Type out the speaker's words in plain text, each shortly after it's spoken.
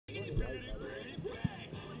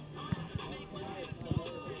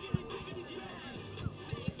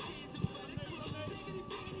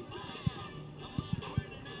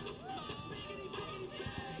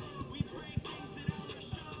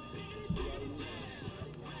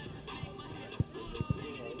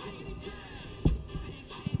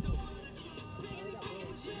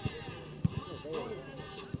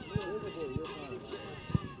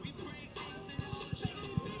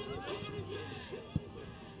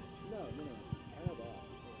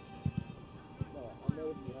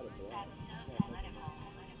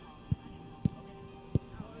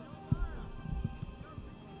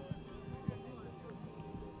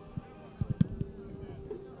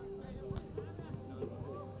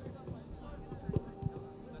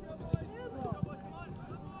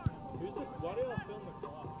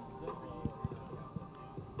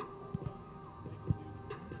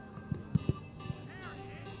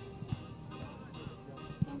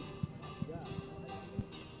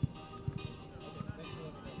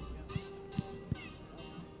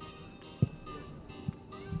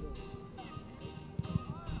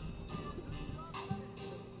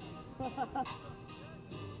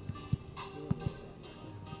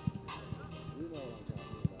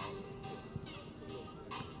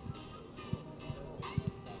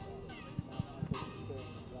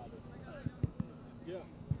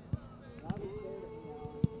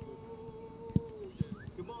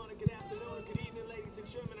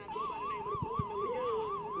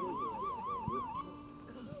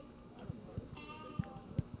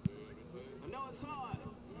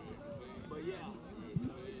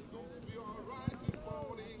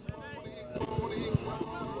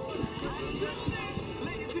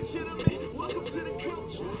gentlemen, welcome to the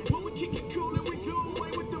coach. When we kick it cool and we do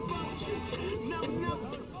away with the vultures. Never.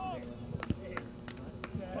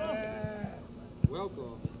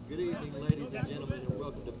 Welcome. Good evening, ladies and gentlemen, and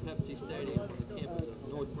welcome to Pepsi Stadium on the campus of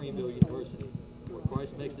North Greenville University, where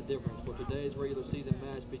Christ makes a difference, for today's regular season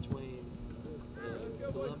match between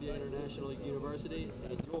Columbia International University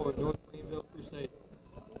and your North Greenville Crusaders.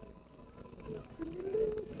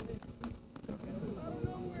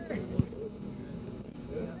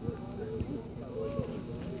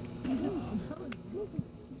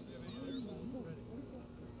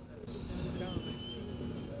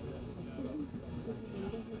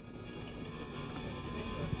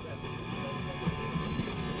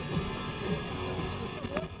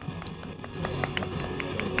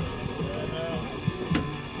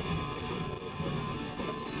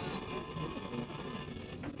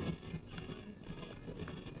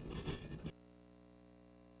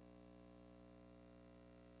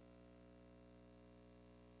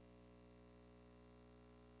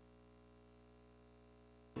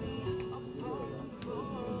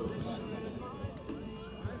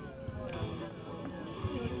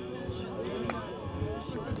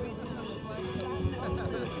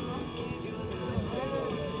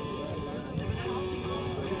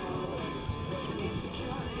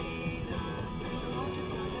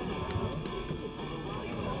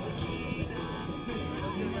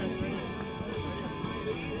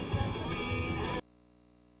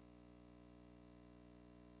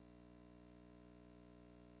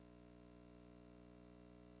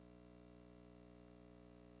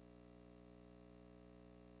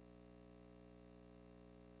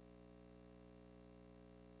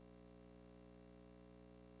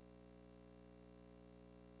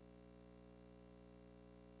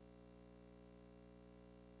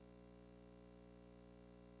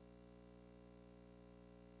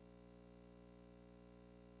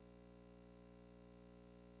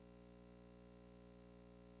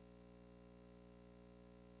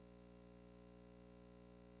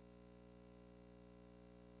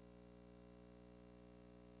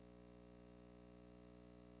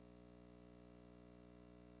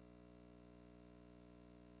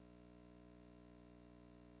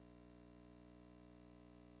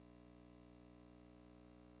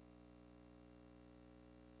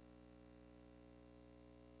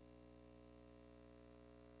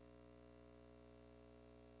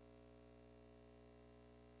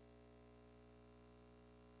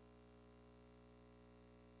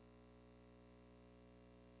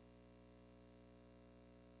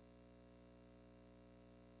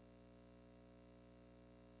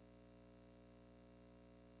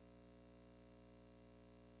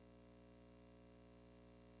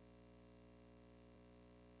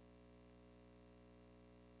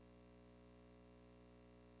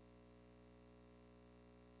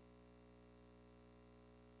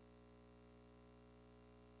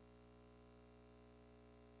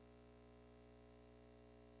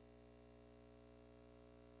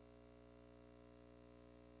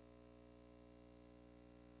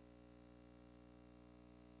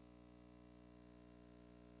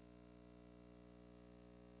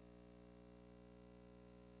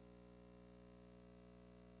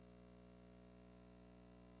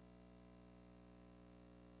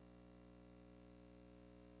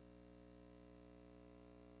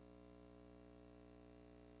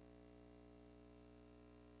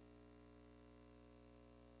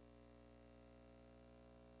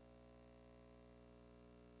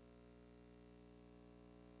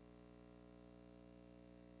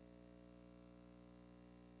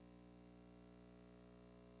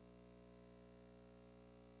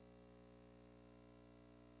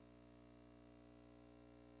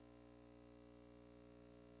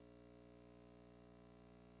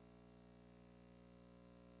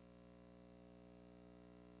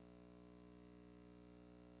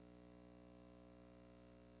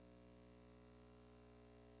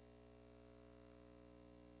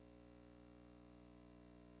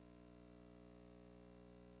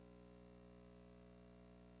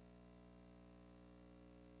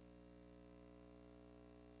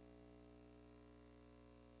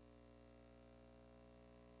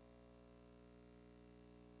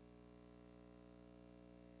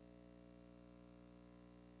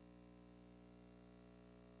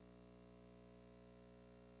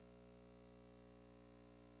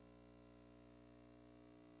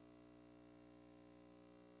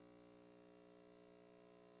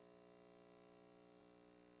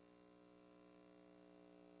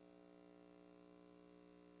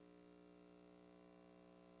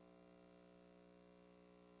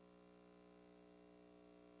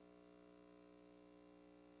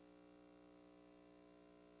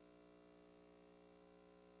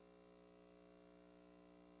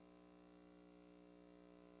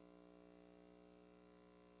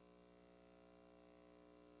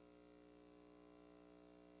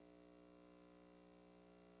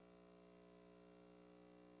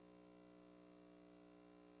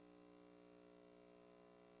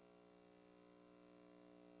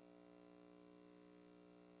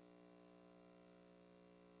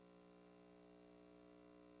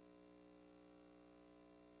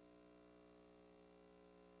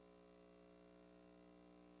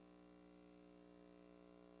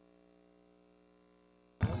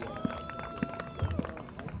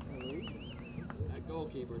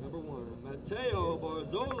 goalkeeper, number 1, Matteo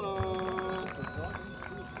Barzola.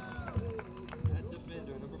 At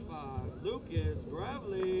defender, number 5, Lucas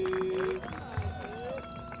Gravely.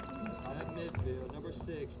 At midfield, number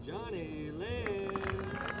 6, Johnny Lynn.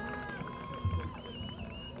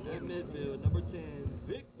 At midfield, number 10,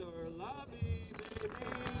 Victor Lobby, baby.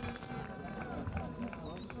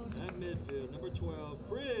 At midfield, number 12,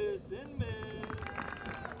 Chris Inman.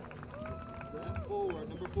 At forward,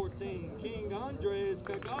 number 14, King Andres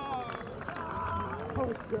Kakar.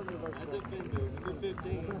 At defender, number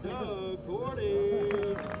 15, Doug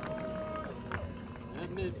Gordy. At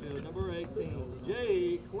midfield, number 18,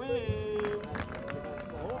 Jay Quinn.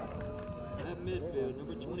 At midfield,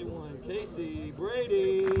 number 21, Casey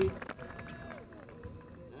Brady.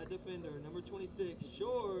 At defender, number 26,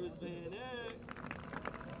 Shores Van Eck.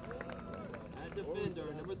 At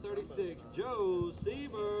defender, number 36, Joe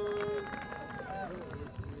Seaver.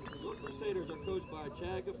 Your Crusaders are coached by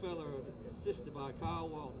Chad Gefeller, assisted by Kyle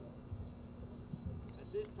Walton.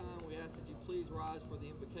 At this time, we ask that you please rise for the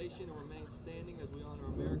invocation and remain standing as we honor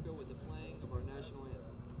America with the playing of our national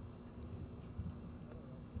anthem.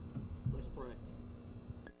 Let's pray.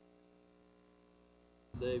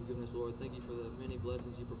 Dave, goodness, Lord, thank you for the many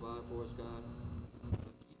blessings you provide for us, God.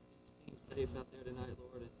 Keep this team safe out there tonight,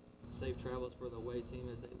 Lord, and safe travels for the away team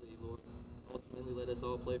as they leave, Lord. Ultimately, let us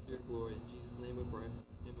all play for your glory. In Jesus' name we pray.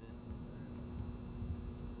 Amen.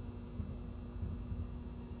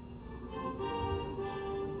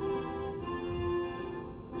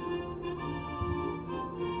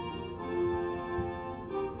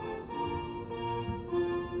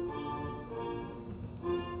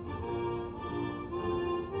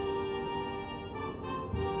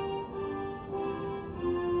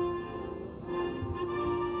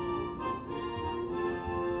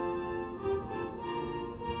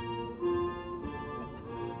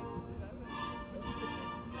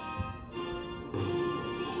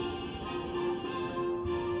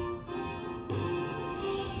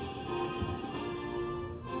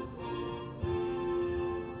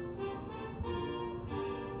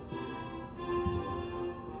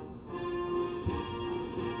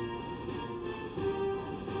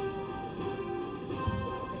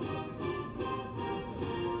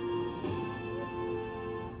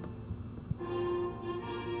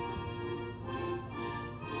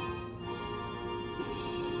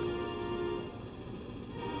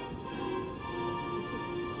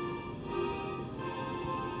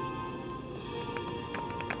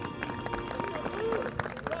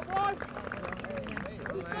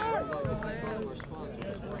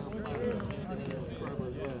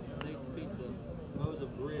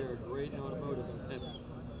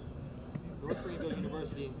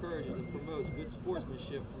 Encourages and promotes good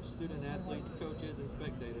sportsmanship from student athletes, coaches, and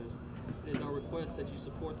spectators. It is our request that you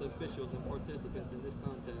support the officials and participants in this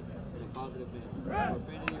contest in a positive manner.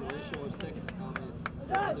 Profanity, racial, or sexist comments,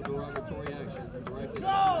 or other derogatory actions directed at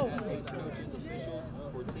athletes, coaches, officials,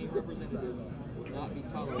 or team representatives will not be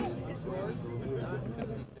tolerated or removed from Pepsi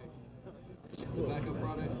Stadium. Tobacco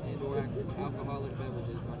products and/or alcoholic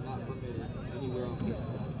beverages are not permitted anywhere on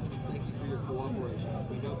campus. Thank you for your cooperation.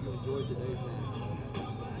 We hope you enjoyed today's match.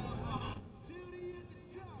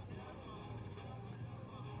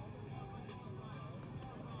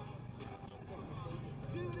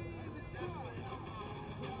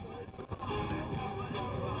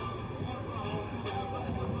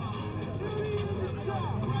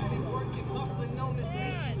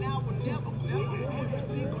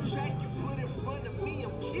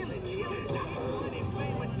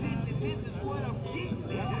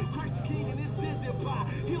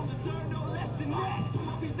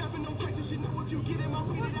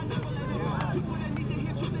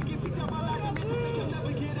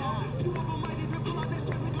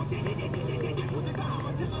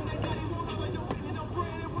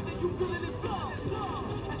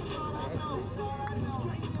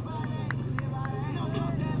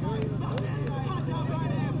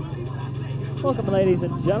 Welcome, ladies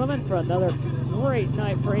and gentlemen, for another great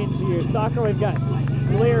night for NGU soccer. We've got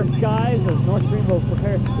clear skies as North Greenville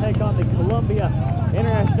prepares to take on the Columbia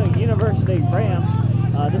International University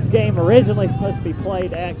Rams. This game originally supposed to be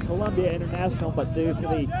played at Columbia International, but due to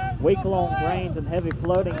the week-long rains and heavy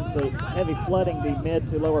flooding the mid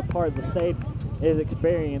to lower part of the state is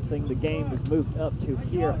experiencing, the game was moved up to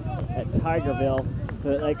here at Tigerville so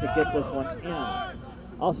that they could get this one in.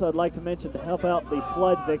 Also, I'd like to mention, to help out the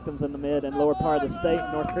flood victims in the mid and lower part of the state,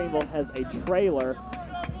 North Greenville has a trailer.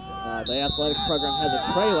 The athletics program has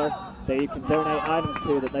a trailer that you can donate items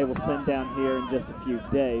to that they will send down here in just a few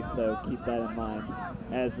days, so keep that in mind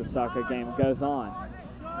as the soccer game goes on.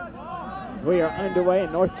 As we are underway,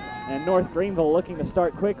 and And North Greenville looking to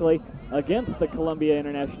start quickly against the Columbia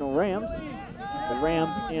International Rams. The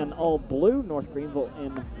Rams in all blue, North Greenville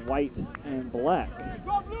in white and black.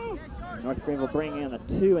 North Greenville bringing in a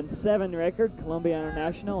 2-7 record. Columbia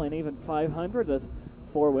International in even 500 with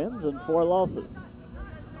 4 wins and 4 losses.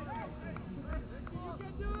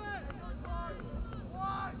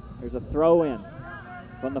 Here's a throw in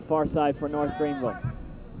from the far side for North Greenville.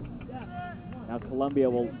 Now Columbia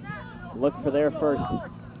will look for their first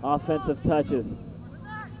offensive touches.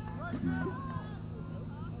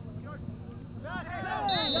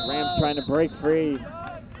 The Rams trying to break free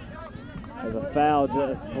as a foul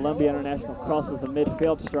as Columbia International crosses the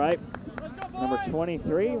midfield stripe. Number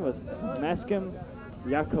 23 was Maskim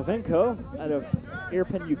Yakovenko out of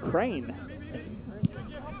Irpin, Ukraine,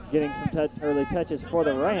 getting some early touches for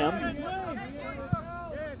the Rams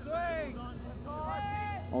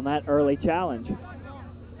on that early challenge.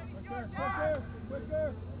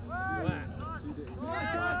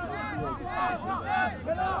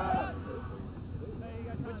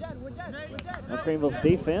 North Greenville's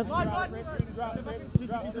defense,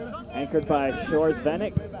 anchored by Shores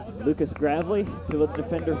Vanek, Lucas Gravely, 2 of the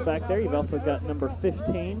defenders back there. You've also got number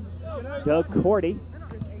 15, Doug Cordy.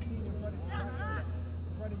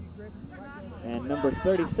 And number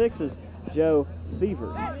 36 is Joe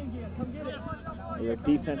Sievers, your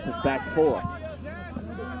defensive back 4.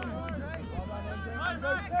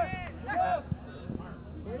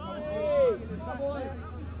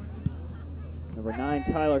 Number 9,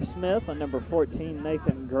 Tyler Smith, and number 14,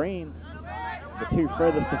 Nathan Green, the 2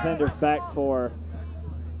 furthest defenders back for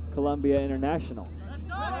Columbia International.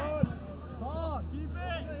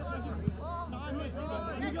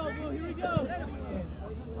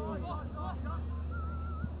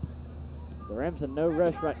 The Rams in no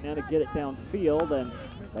rush right now to get it downfield, and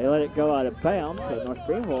they let it go out of bounds, so North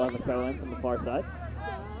Greenville will have a throw in from the far side.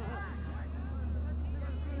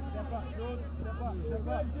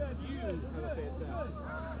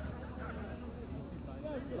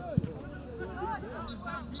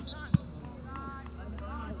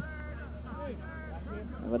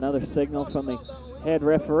 Have another signal from the head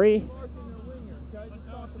referee.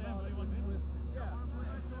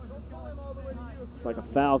 It's like a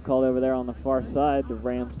foul called over there on the far side. The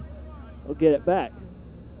Rams will get it back.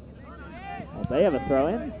 Well, they have a throw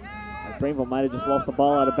in. Greenville might have just lost the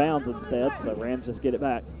ball out of bounds instead, so Rams just get it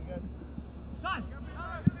back.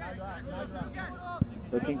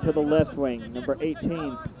 Looking to the left wing, number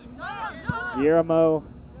 18, Guillermo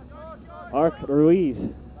Arc Ruiz.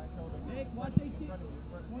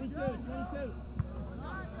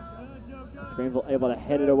 Greenville able to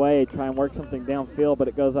head it away, try and work something downfield, but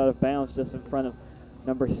it goes out of bounds just in front of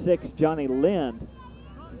number 6, Johnny Lind.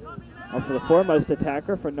 Also the foremost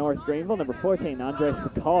attacker for North Greenville, number 14, Andre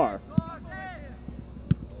Sakar.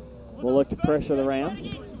 Will look to pressure the Rams.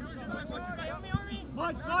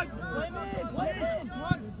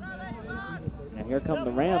 Now here come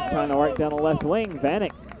the Rams trying to work down the left wing.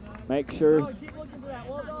 Vanek make sure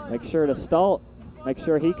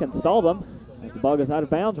he can stall them. As the ball goes out of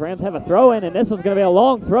bounds, Rams have a throw in, and this one's going to be a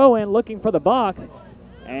long throw in, looking for the box,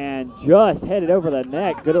 and just headed over the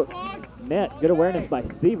net. Good awareness by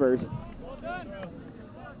Sievers.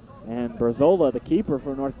 And Brazola, the keeper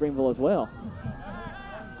for North Greenville as well.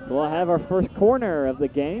 So we'll have our first corner of the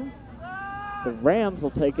game. The Rams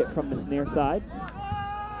will take it from this near side.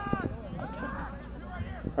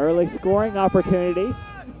 Early scoring opportunity.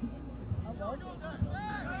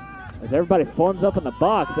 As everybody forms up in the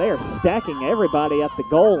box, they are stacking everybody at the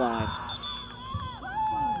goal line.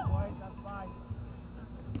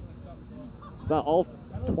 It's about all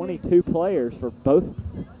 22 players for both,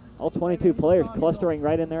 all 22 players clustering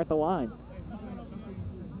right in there at the line.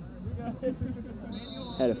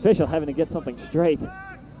 Head official having to get something straight.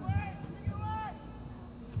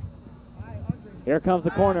 Here comes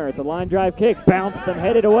the corner. It's a line drive kick, bounced and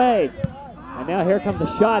headed away. And now here comes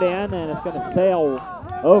a shot in, and it's going to sail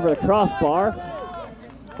over the crossbar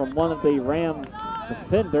from one of the Ram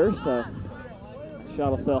defenders. So the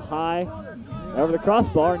shot will sail high over the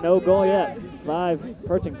crossbar. No goal yet.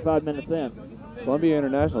 Approaching 5 minutes in. Columbia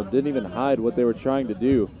International didn't even hide what they were trying to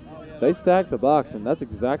do. They stacked the box, and that's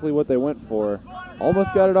exactly what they went for.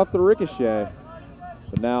 Almost got it off the ricochet,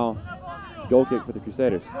 but now goal kick for the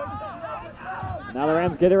Crusaders. Now the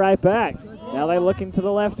Rams get it right back. Now they're looking to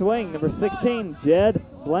the left wing. Number 16, Jed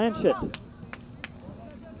Blanchett.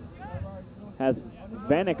 Has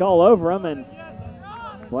Vanek all over him, and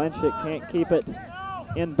Blanchett can't keep it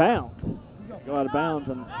in bounds. It's going to go out of bounds,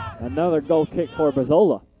 and another goal kick for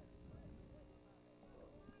Brazola.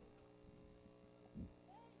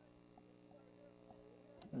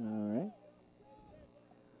 All right.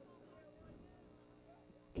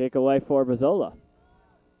 Kick away for Brazola.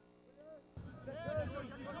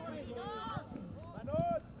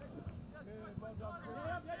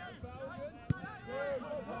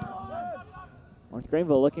 North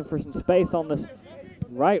Greenville looking for some space on this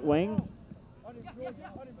right wing.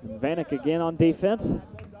 And Vanek again on defense,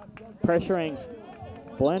 pressuring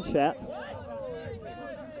Blanchett.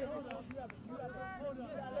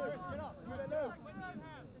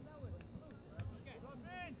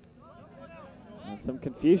 And some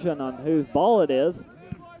confusion on whose ball it is.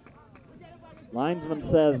 Linesman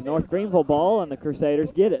says North Greenville ball, and the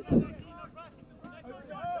Crusaders get it.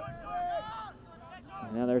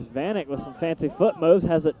 Now there's Vanek with some fancy foot moves,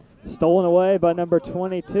 has it stolen away by number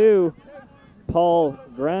 22, Paul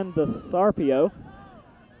Grandesarpio,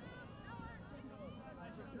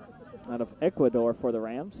 out of Ecuador for the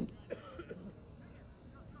Rams.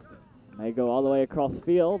 May go all the way across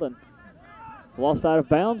field, and it's lost out of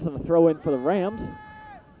bounds, and a throw in for the Rams.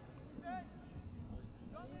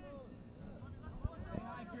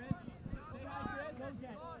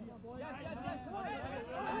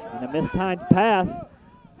 And a mistimed pass.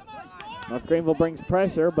 North Greenville brings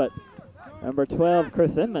pressure, but number 12,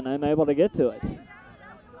 Chris Inman, unable to get to it.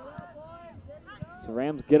 So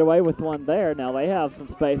Rams get away with one there. Now they have some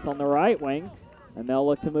space on the right wing, and they'll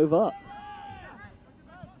look to move up.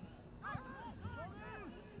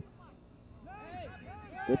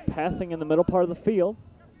 Good passing in the middle part of the field.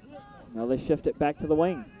 Now they shift it back to the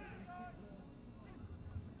wing.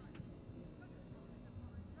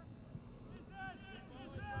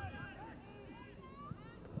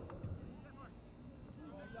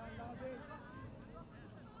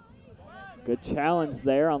 Good challenge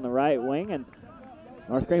there on the right wing, and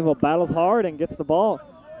North Greenville battles hard and gets the ball.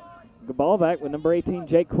 The ball back with number 18,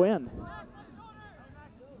 Jake Quinn.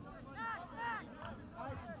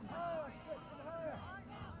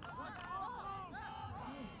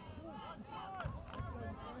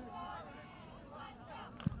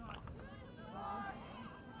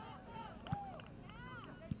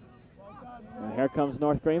 Now here comes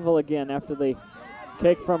North Greenville again after the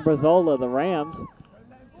kick from Brazola. The Rams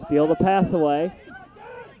steal the pass away.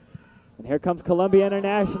 And here comes Columbia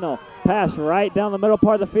International. Pass right down the middle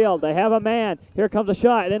part of the field. They have a man. Here comes a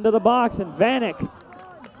shot into the box, and Vanek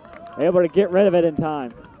able to get rid of it in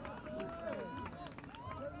time.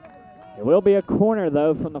 It will be a corner,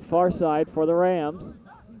 though, from the far side for the Rams.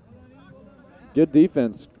 Good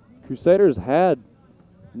defense. Crusaders had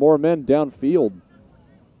more men downfield,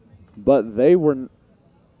 but they were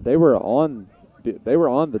on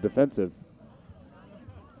the defensive.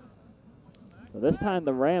 So this time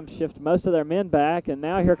the Rams shift most of their men back, and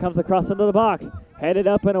now here comes the cross into the box. Headed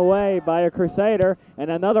up and away by a Crusader, and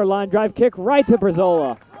another line drive kick right to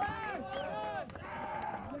Brazola.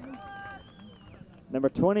 Number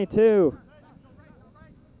 22,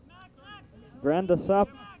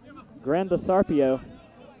 Grandesarpio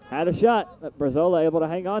had a shot, but Brazola able to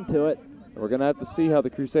hang on to it. We're going to have to see how the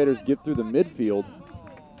Crusaders get through the midfield.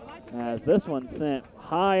 As this one sent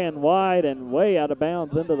high and wide and way out of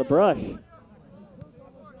bounds into the brush.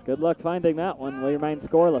 Good luck finding that one. We remain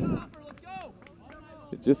scoreless.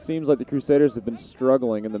 It just seems like the Crusaders have been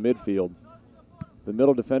struggling in the midfield. The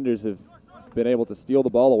middle defenders have been able to steal the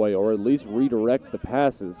ball away or at least redirect the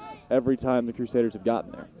passes every time the Crusaders have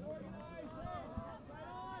gotten there.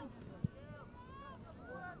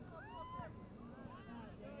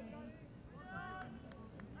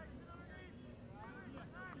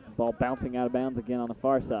 Ball bouncing out of bounds again on the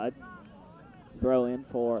far side. Throw in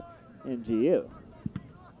for NGU.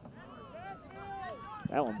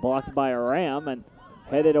 That one blocked by a Ram and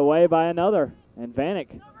headed away by another. And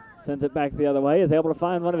Vanek sends it back the other way, is able to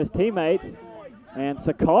find one of his teammates. And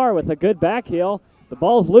Sakar with a good back heel. The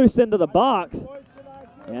ball's loose into the box.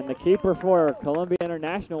 And the keeper for Columbia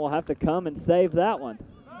International will have to come and save that one.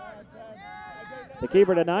 The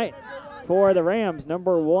keeper tonight for the Rams,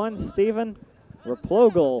 number 1, Steven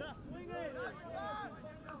Replogel,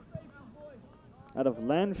 out of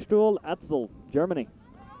Landstuhl Etzel, Germany.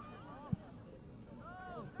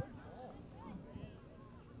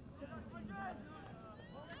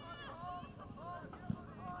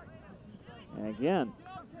 And again,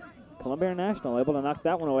 Columbia International able to knock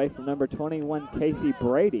that one away from number 21, Casey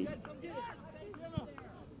Brady.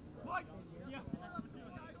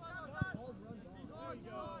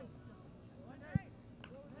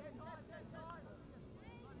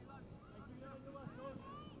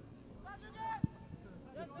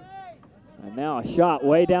 And now a shot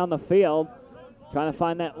way down the field, trying to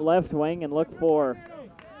find that left wing and look for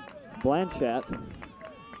Blanchett.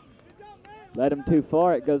 Led him too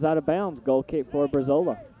far. It goes out of bounds. Goal kick for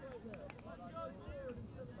Brazola.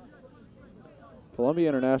 Columbia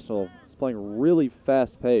International is playing really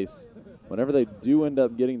fast pace. Whenever they do end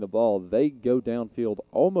up getting the ball, they go downfield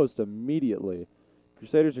almost immediately.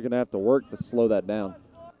 Crusaders are going to have to work to slow that down.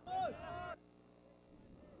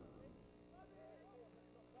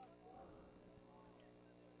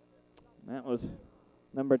 That was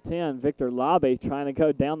number 10, Victor Lobby, trying to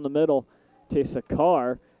go down the middle to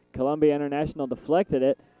Sakar. Columbia International deflected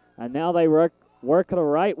it, and now they work to the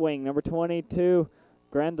right wing, number 22,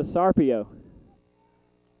 Grandisarpio.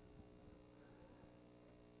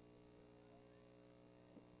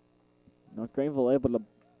 North Greenville able to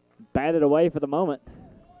bat it away for the moment.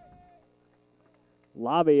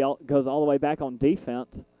 Lobby goes all the way back on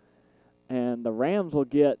defense, and the Rams will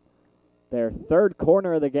get their third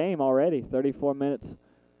corner of the game already. 34 minutes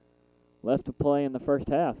left to play in the first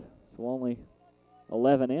half, so only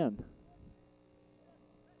 11 in.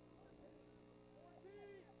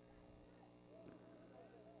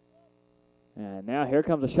 And now here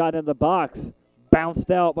comes a shot into the box. Bounced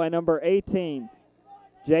out by number 18.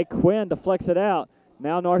 Jake Quinn deflects it out.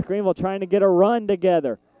 Now North Greenville trying to get a run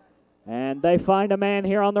together. And they find a man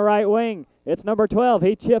here on the right wing. It's number 12.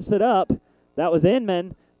 He chips it up. That was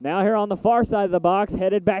Inman. Now here on the far side of the box,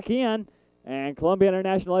 headed back in. And Columbia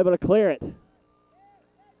International able to clear it.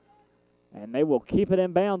 And they will keep it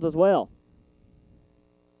in bounds as well.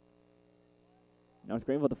 North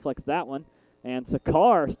Greenville deflects that one. And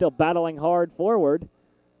Sakar still battling hard forward.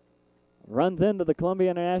 Runs into the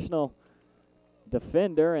Columbia International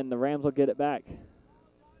defender, and the Rams will get it back.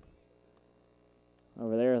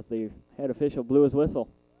 Over there as the head official blew his whistle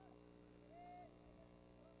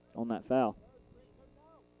on that foul.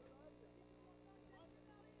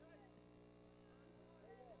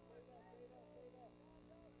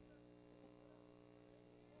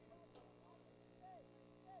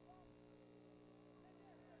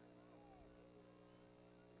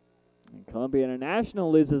 And Columbia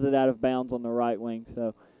International loses it out of bounds on the right wing,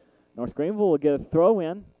 so North Greenville will get a throw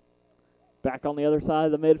in back on the other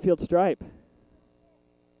side of the midfield stripe.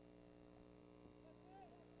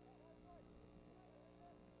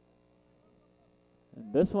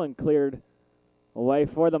 And this one cleared away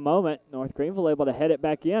for the moment. North Greenville able to head it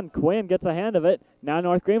back in. Quinn gets a hand of it. Now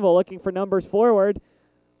North Greenville looking for numbers forward.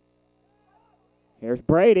 Here's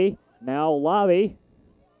Brady. Now Lobby.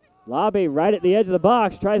 Lobby right at the edge of the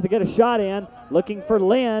box. Tries to get a shot in. Looking for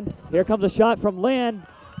Lind. Here comes a shot from Lind.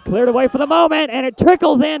 Cleared away for the moment, and it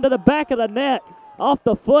trickles into the back of the net off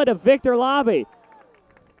the foot of Victor Lobby.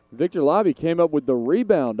 Victor Lobby came up with the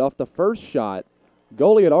rebound off the first shot.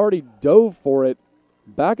 Goalie had already dove for it.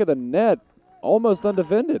 Back of the net, almost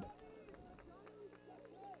undefended.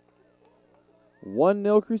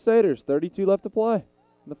 1-0 Crusaders, 32 left to play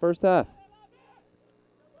in the first half.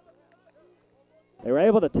 They were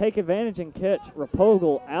able to take advantage and catch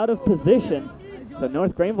Rapogel out of position, so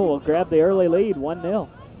North Greenville will grab the early lead, 1-0.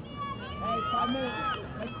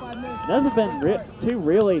 Those have been two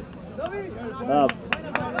really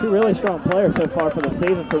strong players so far for the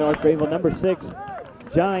season for North Greenville. Number 6,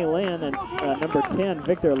 Johnny Lynn, and number 10,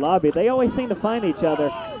 Victor Lobby. They always seem to find each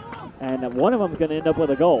other, and one of them is going to end up with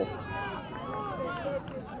a goal.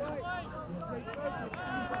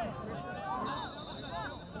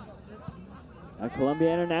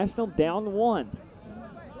 Columbia International down 1.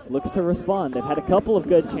 Looks to respond. They've had a couple of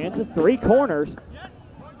good chances, 3 corners.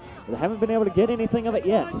 They haven't been able to get anything of it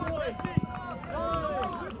yet.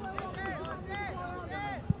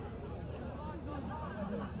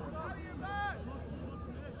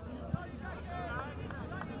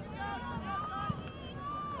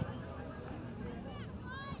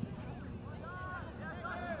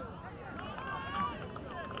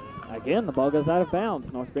 Again, the ball goes out of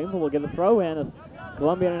bounds. North Greenville will get a throw in as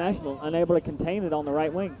Columbia International unable to contain it on the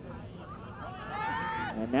right wing.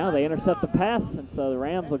 And now they intercept the pass, and so the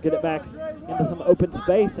Rams will get it back into some open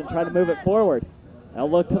space and try to move it forward. They'll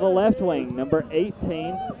look to the left wing. Number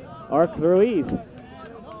 18, Arc Ruiz.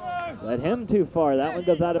 Led him too far. That one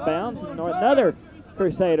goes out of bounds. And another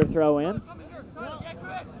Crusader throw in.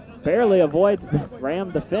 Barely avoids the Ram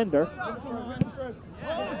defender.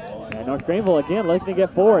 And North Greenville again looking to get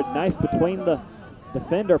forward. Nice between the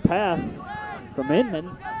defender pass from Inman.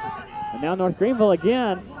 And now North Greenville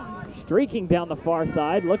again streaking down the far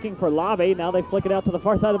side, looking for Lobby. Now they flick it out to the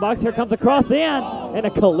far side of the box. Here comes a cross in, and a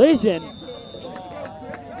collision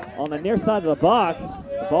on the near side of the box.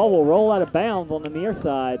 The ball will roll out of bounds on the near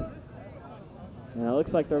side. And it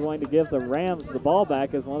looks like they're going to give the Rams the ball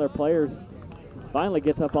back as one of their players finally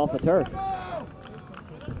gets up off the turf.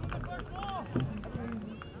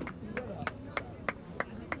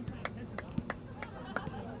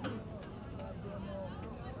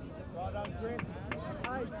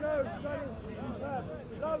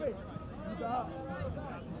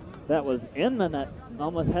 That was Inman that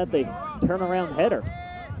almost had the turnaround header.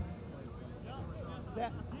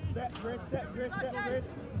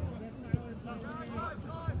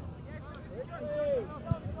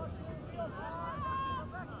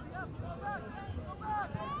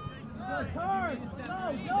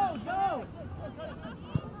 Go!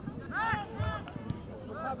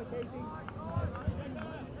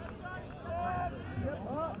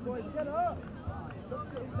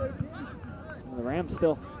 The Rams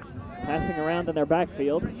still passing around in their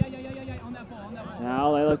backfield.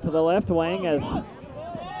 Now they look to the left wing as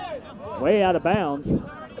way out of bounds.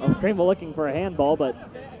 Greenville looking for a handball, but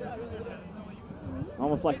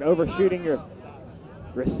almost like overshooting your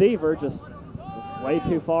receiver, just way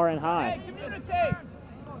too far and high.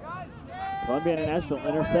 Columbia International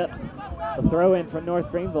intercepts the throw in from North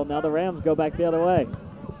Greenville. Now the Rams go back the other way.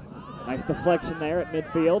 Nice deflection there at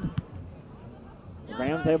midfield. The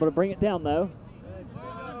Rams able to bring it down though.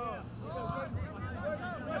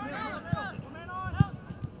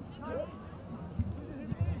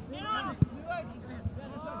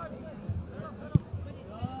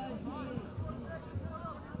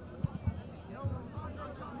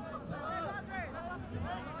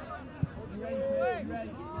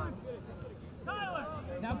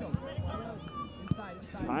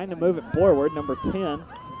 Trying to move it forward, number 10,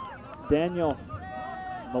 Daniel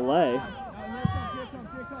Millay.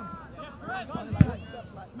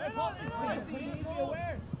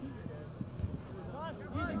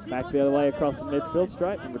 Back the other way across the midfield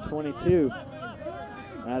stripe, number 22.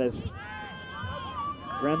 That is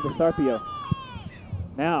Brenda Sarpio.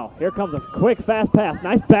 Now, here comes a quick, fast pass.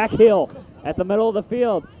 Nice back heel at the middle of the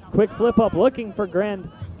field. Quick flip up, looking for Granda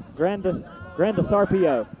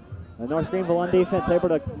Sarpio. The North Greenville on defense able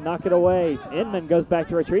to knock it away. Inman goes back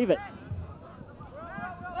to retrieve it.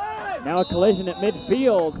 Now a collision at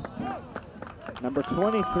midfield. Number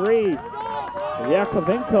 23,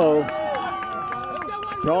 Yakovenko,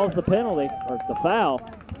 draws the penalty, or the foul.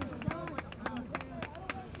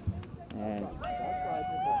 And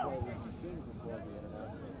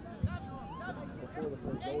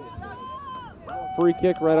free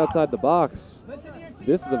kick right outside the box.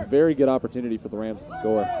 This is a very good opportunity for the Rams to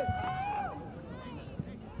score.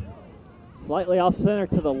 Slightly off center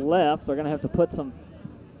to the left. They're going to have to put some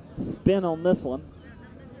spin on this one.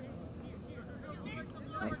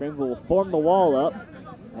 North Greenville will form the wall up,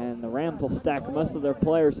 and the Rams will stack most of their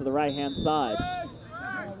players to the right-hand side.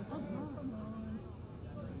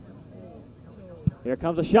 Here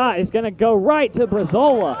comes a shot. He's going to go right to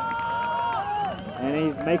Brazola, and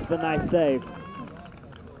he makes the nice save.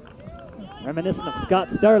 Reminiscent of Scott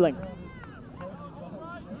Sterling.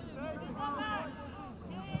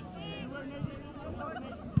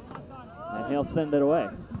 And he'll send it away.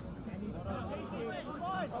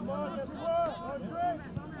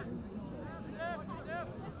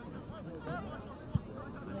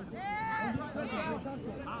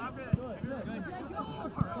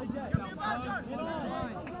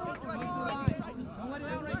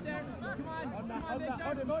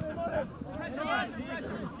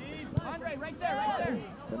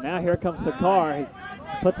 So now here comes Sakar. He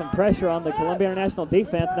put some pressure on the Columbia International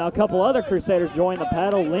defense. Now a couple other Crusaders join the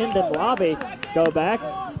paddle. Lind and Lobby go back.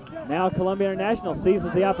 Now Columbia International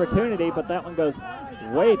seizes the opportunity, but that one goes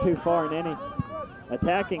way too far in any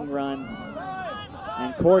attacking run.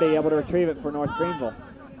 And Cordy able to retrieve it for North Greenville.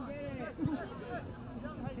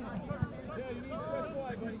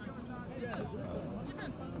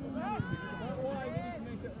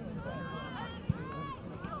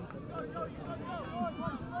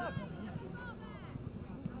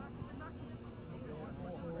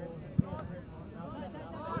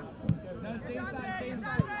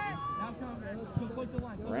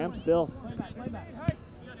 Rams still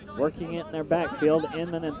working it in their backfield.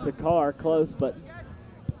 Inman and Sakar close, but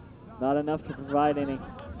not enough to provide any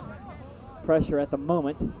pressure at the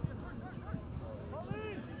moment.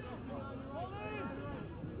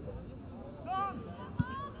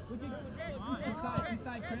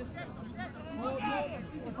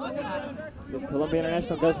 So if Columbia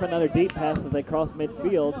International goes for another deep pass as they cross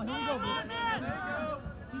midfield.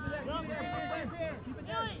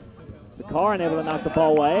 Sakar unable to knock the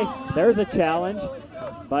ball away. There's a challenge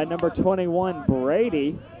by number 21,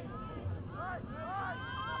 Brady.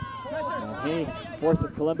 And he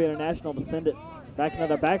forces Columbia International to send it back into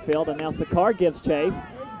their backfield, and now Sakar gives chase.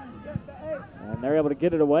 And they're able to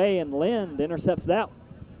get it away, and Lind intercepts that,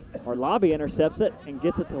 or Lobby intercepts it and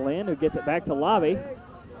gets it to Lind, who gets it back to Lobby.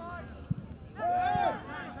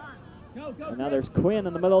 And now there's Quinn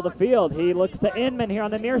in the middle of the field. He looks to Inman here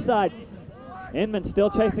on the near side. Inman still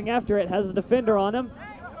chasing after it, has a defender on him.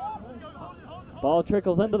 Ball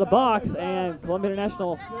trickles into the box, and Columbia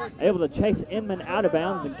International able to chase Inman out of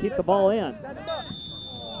bounds and keep the ball in.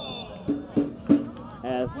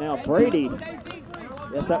 As now Brady,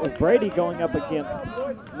 yes, that was Brady going up against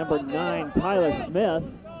number 9, Tyler Smith.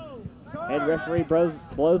 Head referee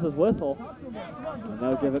blows his whistle, and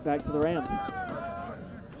they'll give it back to the Rams.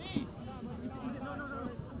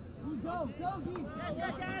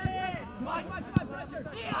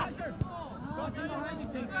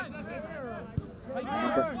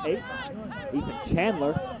 Number 8, Ethan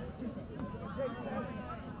Chandler.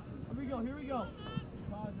 Here we go.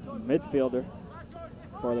 Midfielder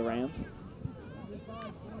for the Rams.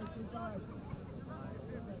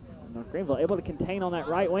 North Greenville able to contain on that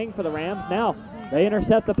right wing for the Rams. Now they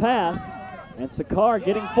intercept the pass, and Sakar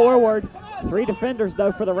getting forward. 3 defenders,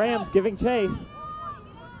 though, for the Rams giving chase.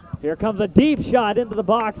 Here comes a deep shot into the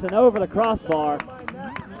box and over the crossbar.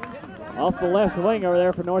 Off the left wing over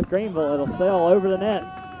there for North Greenville. It'll sail over the net.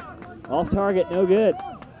 Off target, no good.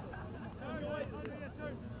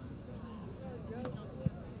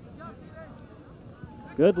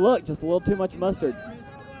 Good look, just a little too much mustard.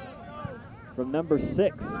 From number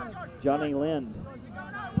 6, Johnny Lind.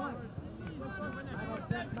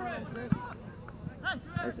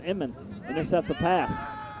 There's Inman, intercepts the pass.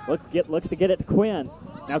 Looks to get it to Quinn.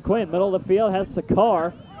 Now Quinn, middle of the field, has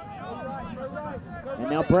Sakar. And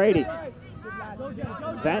now Brady.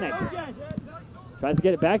 Vanek tries to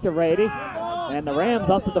get it back to Brady. And the Rams,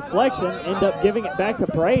 off the deflection, end up giving it back to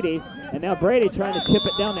Brady. And now Brady trying to chip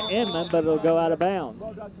it down to Inman, but it'll go out of bounds.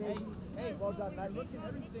 Well done, man. Look at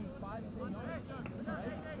everything. 5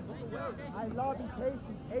 I lobby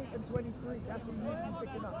Casey, 8 and 23. That's what you need to be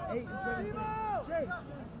picking up. 8 and 23. Jake,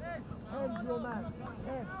 10, your man.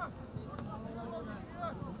 10.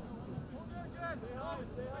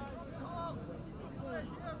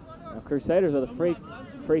 Now Crusaders with a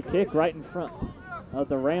free kick right in front of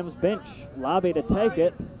the Rams bench. Lobby to take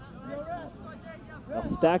it. They'll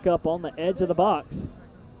stack up on the edge of the box.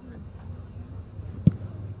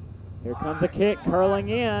 Here comes a kick curling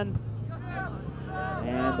in.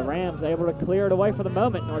 And the Rams able to clear it away for the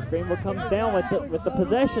moment. North Greenville comes down with the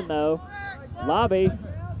possession, though. Lobby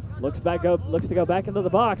looks to go back into the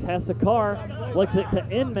box. Has Sakar, flicks it to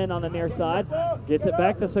Inman on the near side. Gets it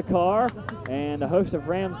back to Sakar, and a host of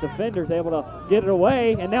Rams defenders able to get it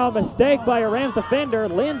away. And now a mistake by a Rams defender.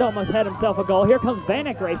 Lind almost had himself a goal. Here comes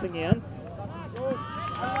Vanek racing in.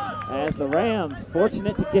 As the Rams,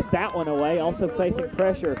 fortunate to get that one away, also facing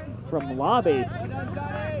pressure from Lobby.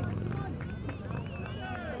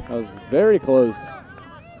 That was very close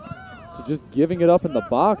to just giving it up in the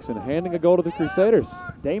box and handing a goal to the Crusaders.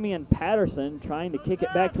 Damian Patterson trying to kick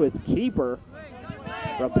it back to his keeper,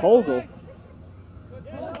 Rapogel.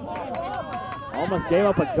 Almost gave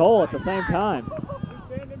up a goal at the same time.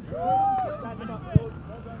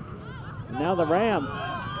 And now the Rams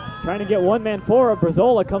trying to get one man forward.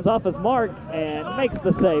 Brazola comes off his mark and makes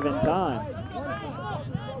the save in time.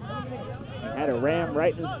 Had a ram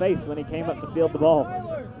right in his face when he came up to field the ball.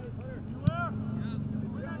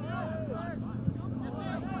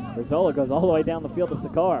 Brazola goes all the way down the field to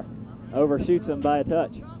Sakar. Overshoots him by a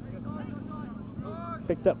touch.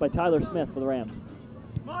 Picked up by Tyler Smith for the Rams.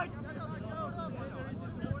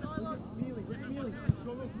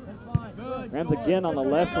 Rams again on the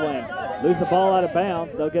left wing. Lose the ball out of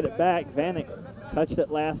bounds. They'll get it back. Vanek touched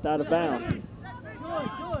it last out of bounds.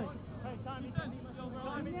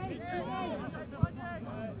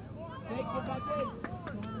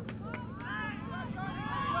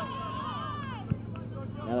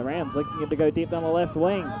 Now the Rams looking to go deep down the left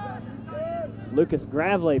wing. It's Lucas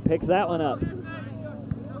Gravely picks that one up.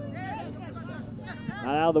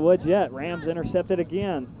 Not out of the woods yet. Rams intercepted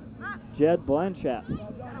again. Jed Blanchett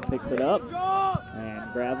picks it up.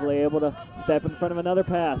 And Gravely able to step in front of another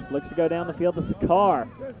pass. Looks to go down the field to Sakar.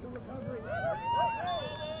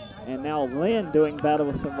 And now Lynn doing battle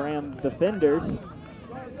with some Ram defenders.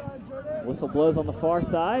 Whistle blows on the far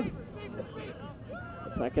side.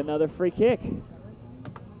 Looks like another free kick.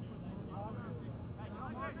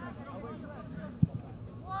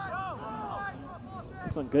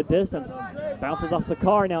 This one good distance. Bounces off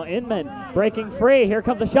Sakar. Now Inman breaking free. Here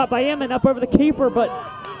comes a shot by Inman up over the keeper, but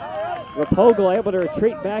Rapogel able to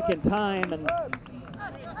retreat back in time and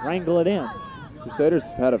wrangle it in. Crusaders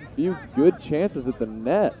have had a few good chances at the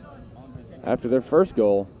net after their first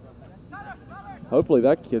goal. Hopefully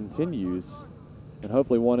that continues, and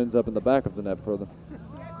hopefully one ends up in the back of the net for them.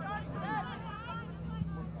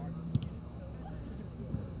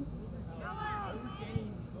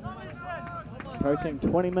 Approaching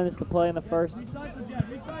 20 minutes to play in the first.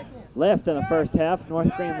 Left in the first half.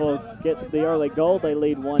 North Greenville gets the early goal. They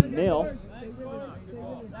lead 1-0.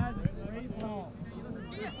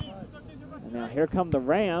 And now here come the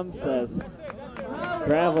Rams as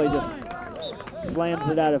Gravely just slams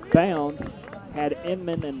it out of bounds. Had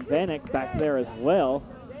Inman and Vanek back there as well.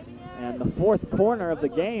 And the fourth corner of the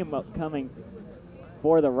game upcoming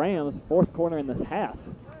for the Rams, fourth corner in this half.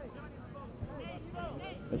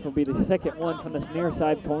 This will be the second one from this near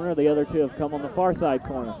side corner. The other two have come on the far side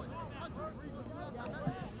corner.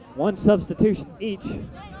 One substitution each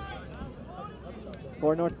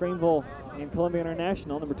for North Greenville and Columbia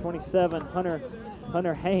International. Number 27,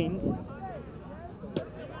 Hunter Haynes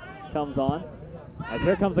comes on. As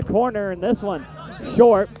here comes a corner, and this one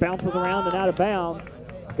short, bounces around and out of bounds.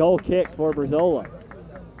 Goal kick for Brazola.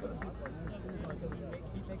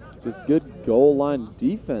 Just good goal line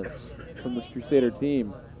defense from this Crusader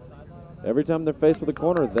team. Every time they're faced with a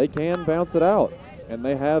corner, they can bounce it out, and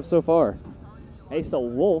they have so far. Asa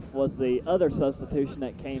Wolf was the other substitution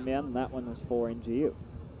that came in, and that one was for NGU.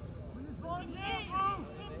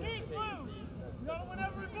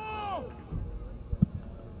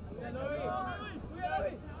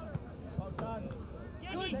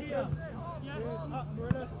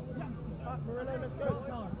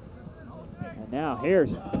 And now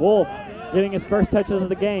here's Wolf getting his first touches of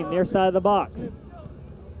the game, near side of the box.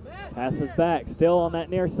 Passes back, still on that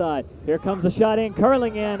near side. Here comes the shot in,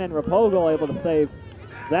 curling in, and Rapogel able to save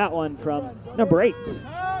that one from number 8.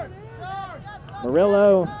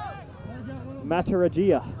 Murillo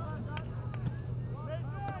Mataragia.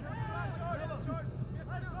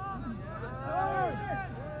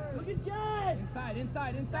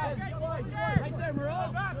 Inside. Right there,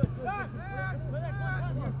 Murillo.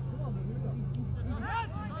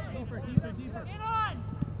 Deeper.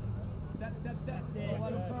 That's it.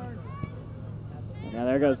 And now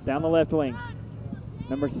there goes down the left wing.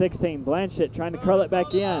 Number 16, Blanchett trying to curl it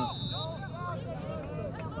back in.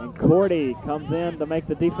 And Cordy comes in to make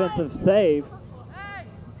the defensive save.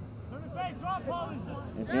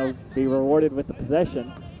 And he'll be rewarded with the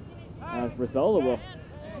possession as Brazola will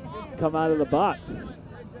come out of the box.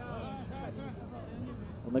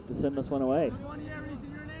 We'll look to send this one away.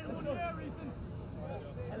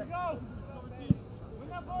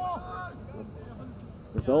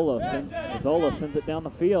 Brazola sends it down the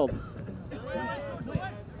field.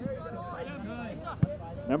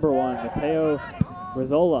 Number 1, Mateo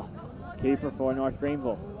Brazola, keeper for North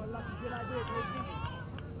Greenville.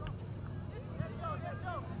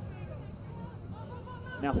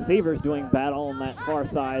 Now Seavers doing battle on that far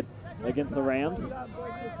side against the Rams.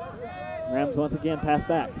 Rams once again pass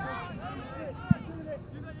back.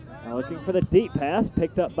 Now looking for the deep pass,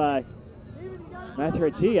 picked up by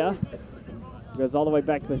Mataragia. Goes all the way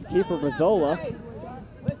back to his keeper, Brazola.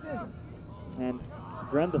 And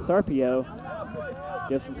Brenda Sarpio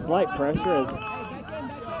gives some slight pressure as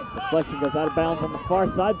deflection goes out of bounds on the far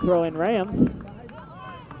side. Throw in Rams.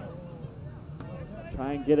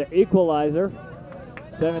 Try and get an equalizer.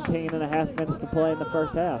 17 and a half minutes to play in the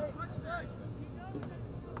first half.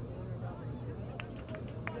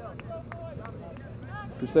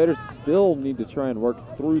 Crusaders still need to try and work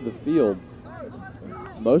through the field.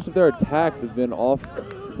 Most of their attacks have been off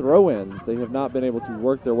throw-ins. They have not been able to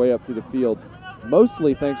work their way up through the field,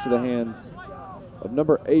 mostly thanks to the hands of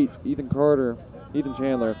number 8, Ethan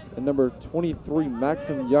Chandler, and number 23,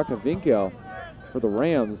 Maxim Yakovenko for the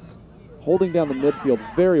Rams, holding down the midfield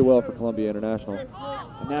very well for Columbia International.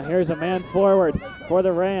 And now here's a man forward for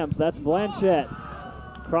the Rams. That's Blanchett.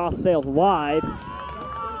 Cross sails wide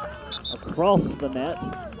across the net.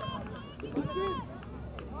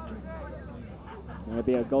 Going to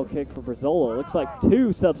be a goal kick for Brazola. Looks like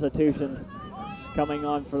 2 substitutions coming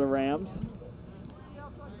on for the Rams.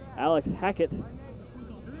 Alex Hackett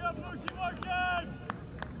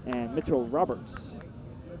and Mitchell Roberts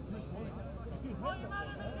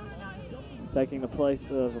taking the place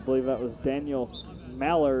of, I believe that was Daniel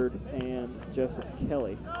Mallard and Joseph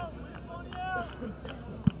Kelly.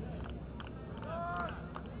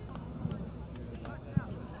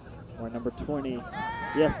 Or number 20,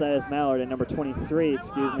 yes, that is Mallard, and number 23,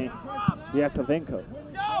 excuse me, Yakovenko.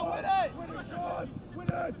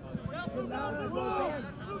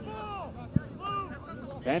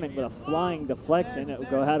 Vanning with a flying deflection. It will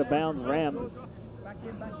go out of bounds. Rams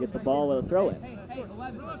get the ball with a throw in.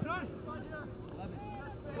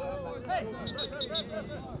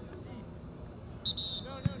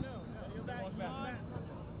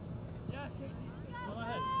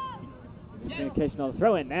 Communication on the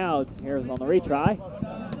throw in now. Here's on the retry.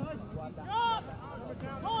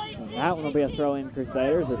 And that one will be a throw in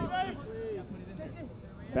Crusaders as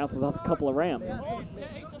bounces off a couple of Rams.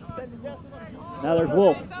 Now there's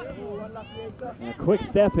Wolf. And a quick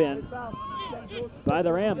step in by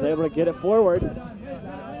the Rams, able to get it forward.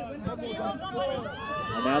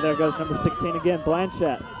 And now there goes number 16 again,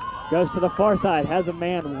 Blanchett. Goes to the far side, has a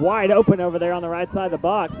man wide open over there on the right side of the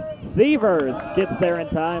box. Sievers gets there in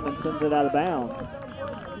time and sends it out of bounds.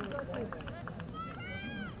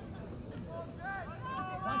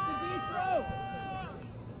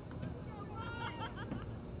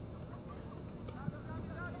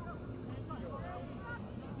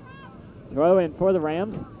 Throw in for the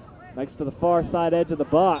Rams, next to the far side edge of the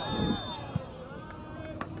box.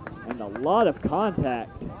 And a lot of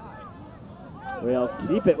contact. We'll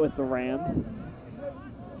keep it with the Rams.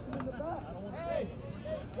 It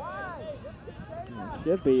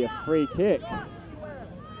should be a free kick.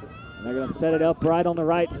 And they're going to set it up right on the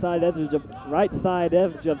right side edge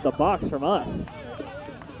of the box from us.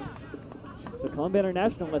 So Columbia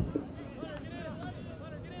International with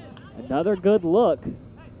another good look.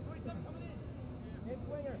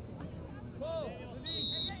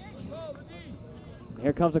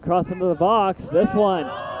 Here comes across into the box, this one.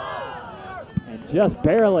 And just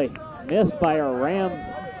barely missed by our Rams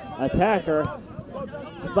attacker,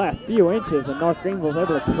 just by a few inches, and North Greenville was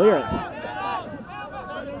able to clear it.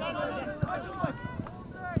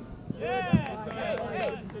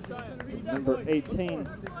 Number 18,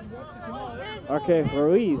 R.K.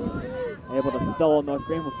 Ruiz, able to stall North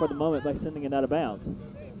Greenville for the moment by sending it out of bounds.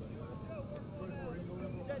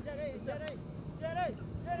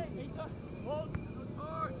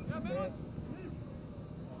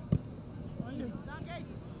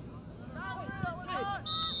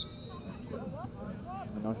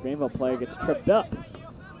 The North Greenville player gets tripped up,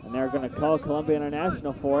 and they're going to call Columbia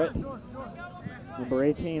International for it. Number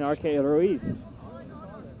 18, R.K. Ruiz.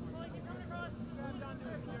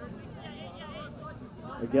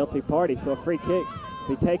 The guilty party, so a free kick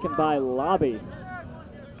be taken by Lobby.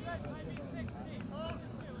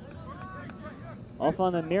 Off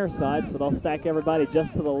on the near side, so they'll stack everybody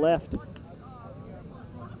just to the left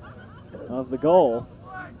of the goal.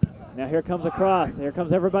 Now here comes a cross. Here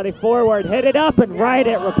comes everybody forward. Headed up and right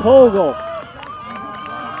at Rapogel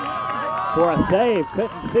for a save.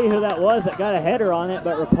 Couldn't see who that was that got a header on it,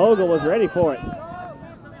 but Rapogel was ready for it.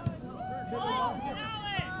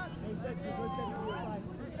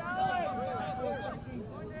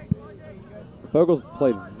 Rapogel's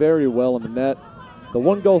played very well in the net. The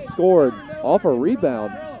one goal scored off a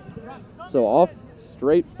rebound. So off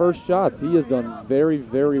straight first shots, he has done very,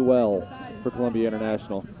 very well for Columbia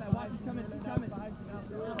International.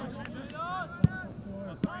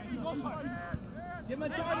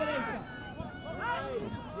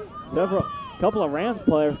 Couple of Rams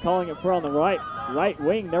players calling it for on the right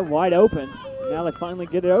wing. They're wide open. Now they finally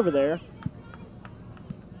get it over there.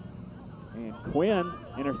 And Quinn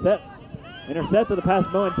intercepted the pass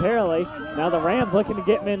momentarily. Now the Rams looking to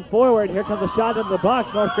get men forward. Here comes a shot into the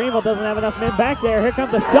box. North Greenville doesn't have enough men back there. Here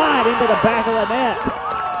comes a shot into the back of the net.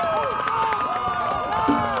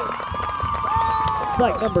 Looks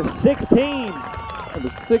like number 16. Number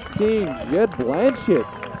 16, Jed Blanchett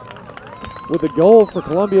with the goal for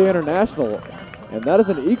Columbia International. And that is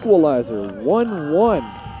an equalizer, 1-1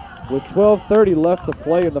 with 12:30 left to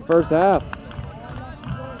play in the first half.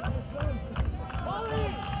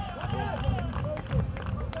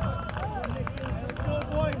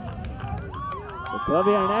 So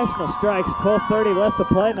Columbia International strikes, 12:30 left to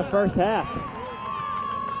play in the first half.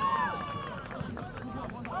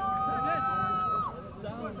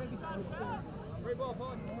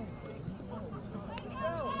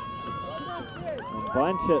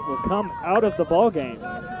 Blanchett will come out of the ball game,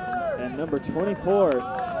 and number 24,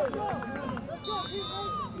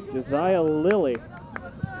 Josiah Lilly,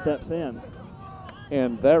 steps in.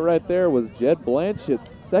 And that right there was Jed Blanchett's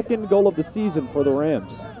second goal of the season for the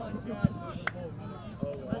Rams.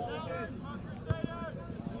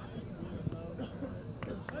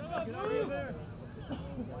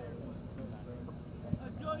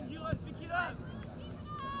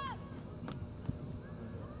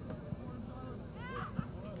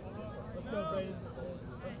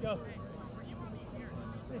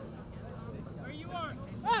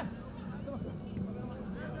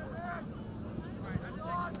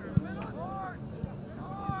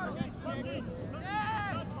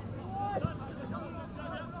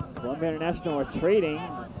 Columbia International retreating.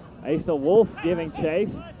 Asa Wolf giving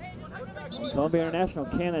chase. Columbia International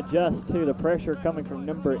can't adjust to the pressure coming from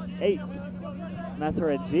number 8.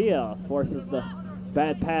 Mataragia forces the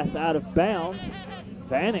bad pass out of bounds.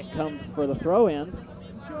 Vanek comes for the throw in.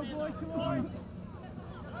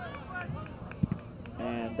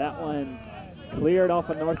 And that one cleared off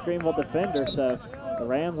a North Greenville defender, so the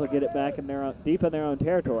Rams will get it back in their own, deep in their own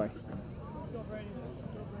territory.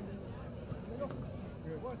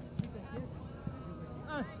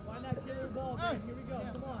 ball, man. Here we go.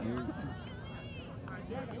 Come on.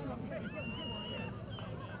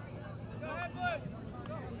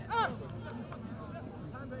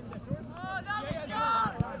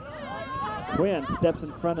 Quinn steps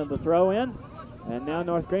in front of the throw-in, and now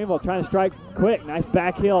North Greenville trying to strike quick. Nice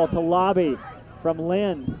back heel to Lobby from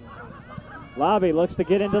Lind. Lobby looks to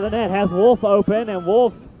get into the net, has Wolf open, and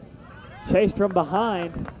Wolf chased from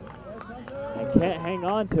behind and can't hang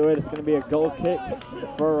on to it. It's going to be a goal kick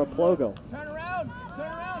for Replogo. Turn around. Turn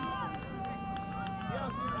around.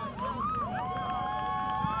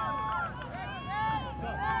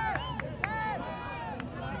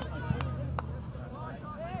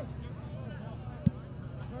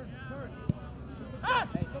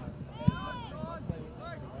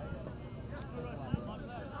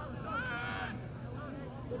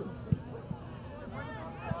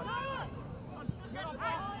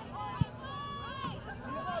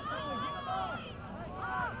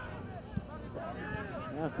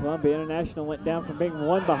 Now Columbia International went down from being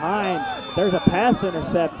one behind. There's a pass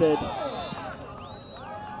intercepted.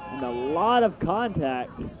 And a lot of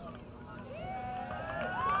contact.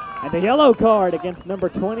 And a yellow card against number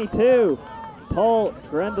 22, Paul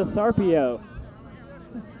Grandasarpio.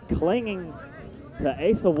 Clinging to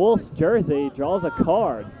Asa Wolf's jersey, draws a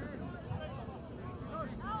card.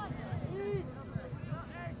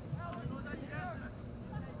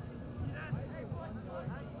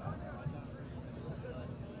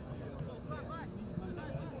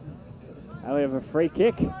 Now we have a free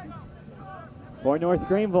kick for North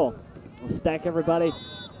Greenville. We'll stack everybody.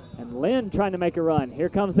 And Lynn trying to make a run. Here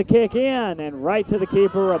comes the kick in and right to the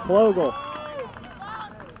keeper, Replogo.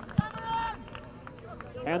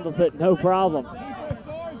 Handles it, no problem.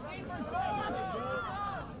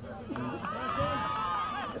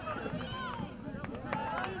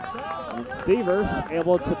 And Sievers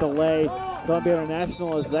able to delay Columbia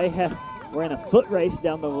International as they were in a foot race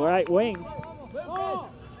down the right wing.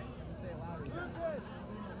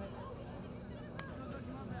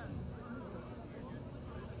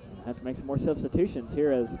 Have to make some more substitutions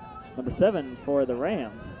here as number 7 for the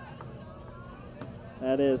Rams.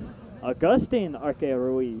 That is Augustine Arquea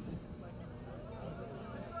Ruiz.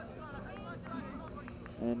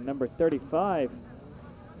 And number 35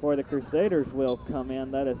 for the Crusaders will come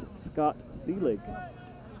in. That is Scott Seelig.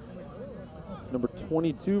 Number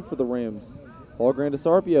 22 for the Rams, Paul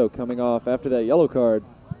Grandasarpio, coming off after that yellow card.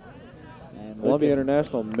 And Columbia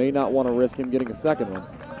International may not want to risk him getting a second one.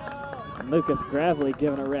 Lucas Gravely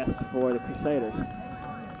given a rest for the Crusaders.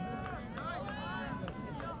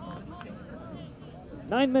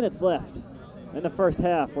 9 minutes left in the first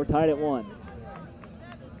half. We're tied at 1.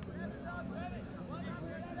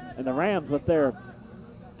 And the Rams with their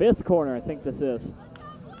 5th corner, I think this is,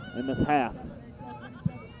 in this half.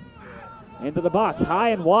 Into the box,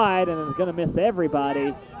 high and wide, and is going to miss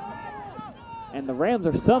everybody. And the Rams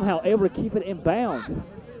are somehow able to keep it in bounds.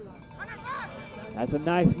 That's a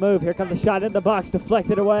nice move. Here comes the shot in the box,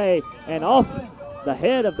 deflected away, and off the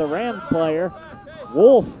head of the Rams player.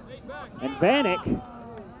 Wolf and Vanek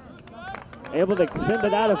able to send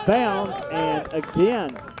it out of bounds, and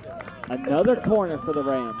again, another corner for the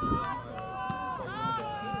Rams.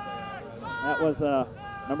 That was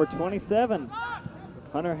number 27,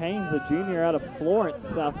 Hunter Haynes, a junior out of Florence,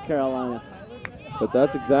 South Carolina. But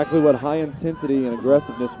that's exactly what high intensity and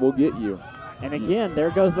aggressiveness will get you. And again,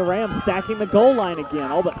 there goes the Rams stacking the goal line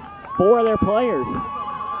again, all but 4 of their players.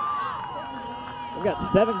 We've got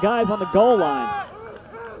 7 guys on the goal line.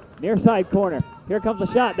 Near side corner. Here comes the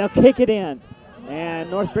shot. They'll kick it in.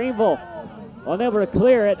 And North Greenville unable to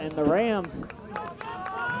clear it, and the Rams.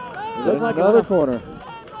 Another corner.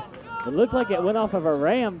 It looked like it went off of a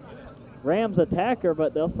Rams attacker,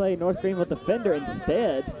 but they'll say North Greenville defender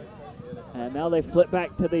instead. And now they flip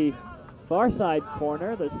back to the far side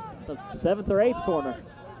corner, the 7th or 8th corner.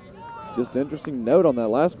 Just interesting note on that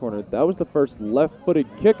last corner, that was the first left-footed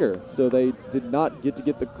kicker, so they did not get to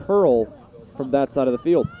get the curl from that side of the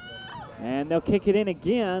field. And they'll kick it in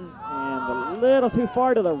again, and a little too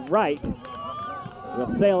far to the right. Will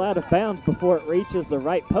sail out of bounds before it reaches the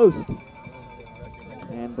right post.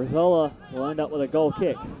 And Brazola will end up with a goal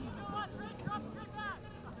kick.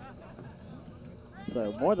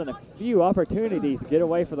 So more than a few opportunities to get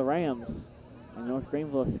away for the Rams. And North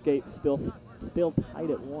Greenville escapes still tied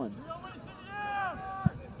at 1.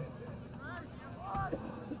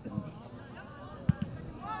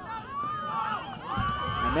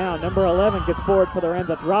 And now number 11 gets forward for the Rams.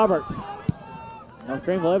 That's Roberts. North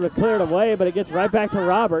Greenville able to clear it away, but it gets right back to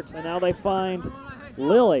Roberts. And now they find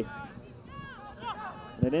Lilly.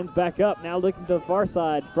 And it ends back up. Now looking to the far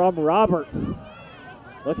side from Roberts.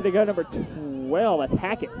 Looking to go number 12. That's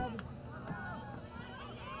Hackett.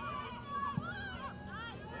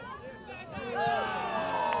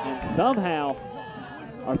 somehow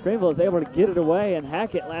North Greenville is able to get it away, and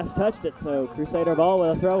Hackett last touched it, so Crusader ball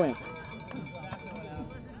with a throw in.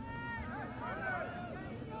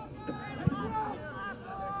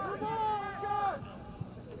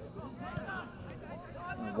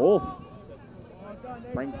 Wolf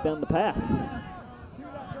brings down the pass.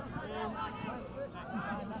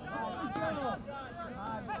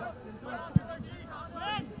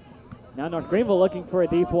 Now North Greenville looking for a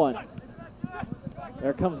deep one.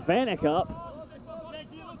 There comes Vanek up.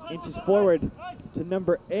 Inches forward to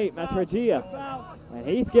number 8, Matarajia. And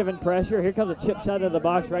he's given pressure. Here comes a chip shot in the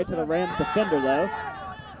box right to the Rams defender, though.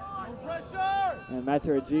 And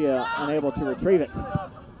Matarajia unable to retrieve it.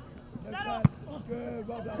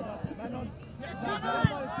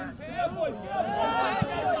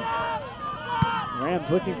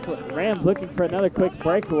 Rams looking for another quick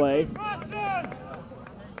breakaway.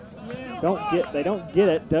 They don't get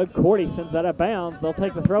it. Doug Cordy sends that out of bounds. They'll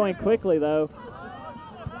take the throw in quickly, though,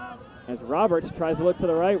 as Roberts tries to look to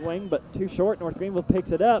the right wing, but too short. North Greenville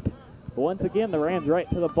picks it up. But once again, the Rams right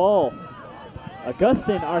to the ball.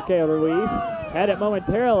 Augustin Arqueo Ruiz had it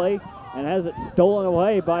momentarily and has it stolen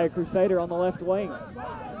away by a Crusader on the left wing.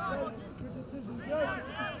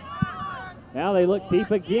 Now they look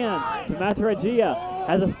deep again to Matarajia.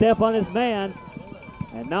 Has a step on his man,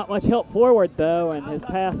 and not much help forward, though, and his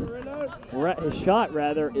shot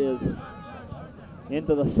is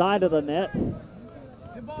into the side of the net.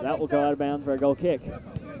 That will go out of bounds for a goal kick.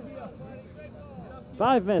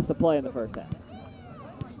 5 minutes to play in the first half.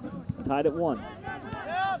 Tied at 1.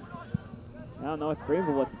 Now North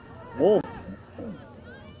Greenville with Wolf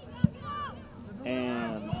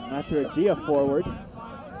and Matarajia forward,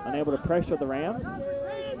 unable to pressure the Rams.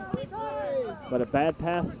 But a bad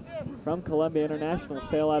pass from Columbia International,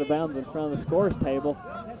 sail out of bounds in front of the scores table.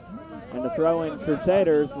 And to throw in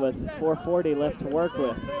Crusaders with 4:40 left to work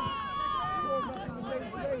with.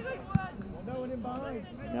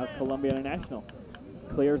 Now Columbia International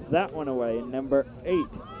clears that one away. Number 8,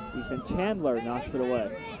 Ethan Chandler knocks it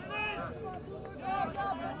away.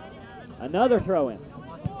 Another throw in.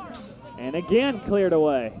 And again cleared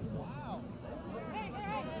away.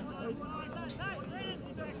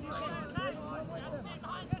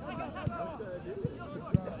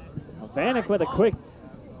 Vanek with a quick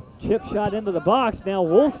chip shot into the box. Now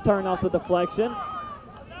Wolf's turn off the deflection.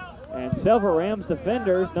 And several Rams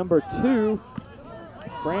defenders, number 2,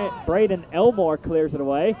 Braden Elmore clears it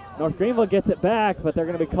away. North Greenville gets it back, but they're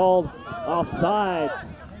going to be called offside.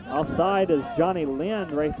 Offside as Johnny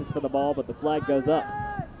Lynn races for the ball, but the flag goes up.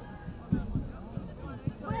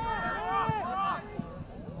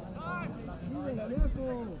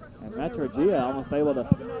 And Matarajia almost able to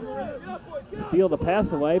steal the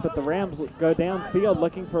pass away, but the Rams go downfield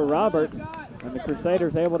looking for Roberts, and the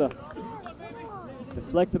Crusaders able to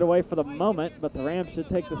deflect it away for the moment, but the Rams should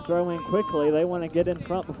take this throw in quickly. They want to get in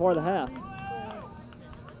front before the half.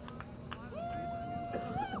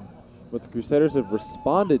 But the Crusaders have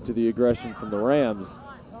responded to the aggression from the Rams,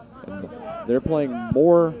 and they're playing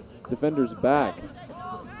more defenders back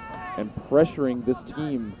and pressuring this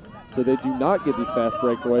team so they do not get these fast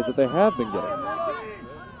breakaways that they have been getting.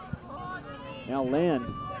 Now Lynn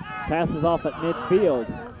passes off at midfield.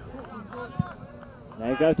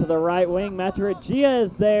 They go to the right wing. Matarajia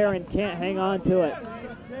is there and can't hang on to it.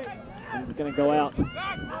 And it's going to go out.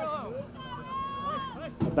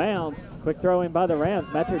 Bounds. Quick throw in by the Rams.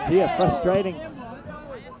 Matarajia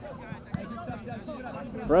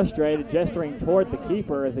frustrated, gesturing toward the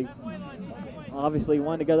keeper as he obviously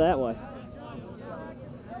wanted to go that way.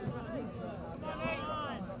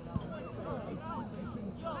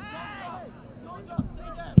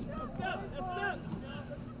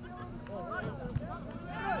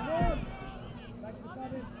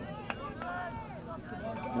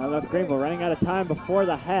 Now that's Greenville running out of time before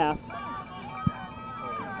the half.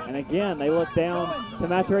 And again, they look down to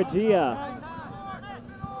Matarajia.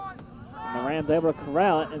 And the Rams able to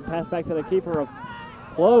corral it and pass back to the keeper of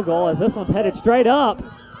Plogel as this one's headed straight up.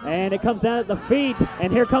 And it comes down at the feet.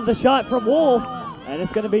 And here comes a shot from Wolf. And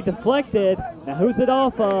it's going to be deflected. Now who's it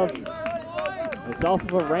off of? It's off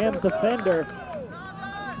of a Rams defender.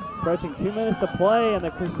 Approaching 2 minutes to play, and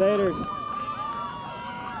the Crusaders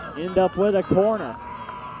end up with a corner.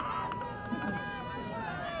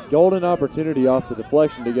 Golden opportunity off the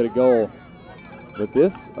deflection to get a goal. But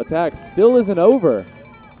this attack still isn't over.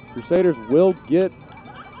 Crusaders will get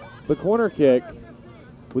the corner kick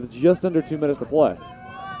with just under 2 minutes to play.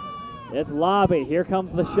 It's Lobby. Here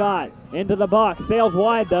comes the shot. Into the box. Sails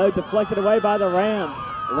wide, though. Deflected away by the Rams.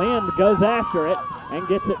 Lind goes after it and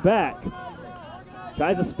gets it back.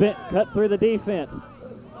 Tries a spin cut through the defense.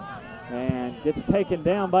 And and gets taken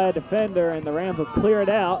down by a defender, and the Rams will clear it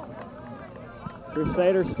out.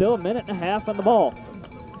 Crusaders still a minute and a half on the ball.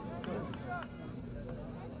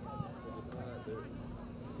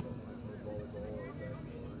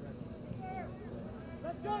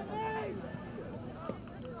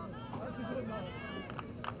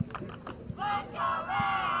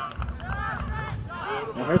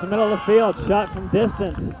 And here's the middle of the field, shot from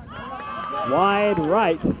distance. Wide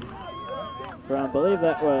right from, I believe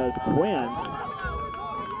that was Quinn.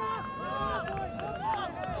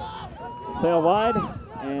 Sail wide,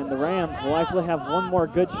 and the Rams will likely have one more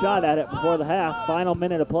good shot at it before the half. Final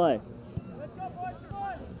minute of play.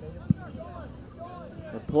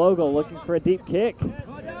 Plogle looking for a deep kick,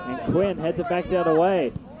 and Quinn heads it back the other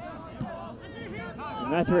way. And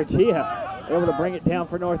Matarachia able to bring it down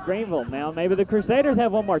for North Greenville. Now maybe the Crusaders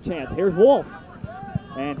have one more chance. Here's Wolf,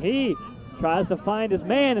 and he tries to find his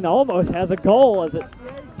man and almost has a goal as it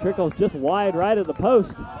trickles just wide right of the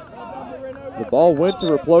post. The ball went to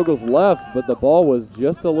Replogle's left, but the ball was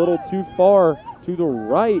just a little too far to the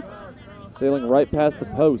right, sailing right past the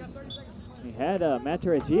post. He had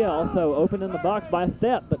Matarachia also open in the box by a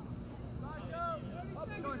step, but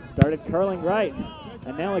started curling right.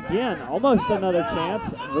 And now again, almost another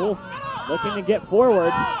chance. Wolf looking to get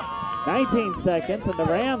forward. 19 seconds, and the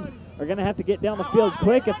Rams are going to have to get down the field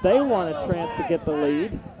quick if they want a chance to get the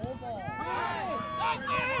lead.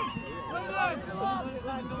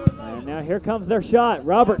 And now here comes their shot.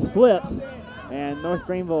 Robert slips, and North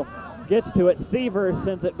Greenville gets to it. Seaver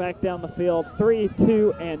sends it back down the field. 3,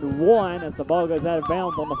 2, and 1 as the ball goes out of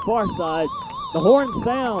bounds on the far side. The horn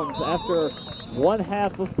sounds after one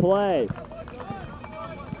half of play.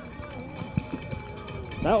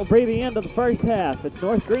 So that will be the end of the first half. It's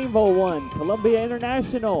North Greenville 1, Columbia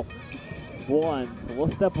International 1. So we'll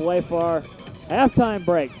step away for our halftime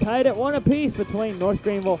break. Tied at 1 apiece between North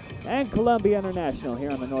Greenville and Columbia International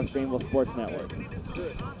here on the North Greenville Sports Network.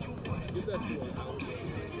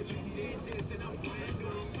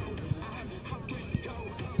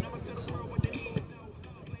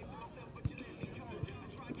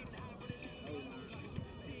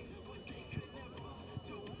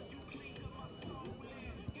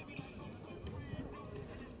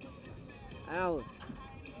 Allen.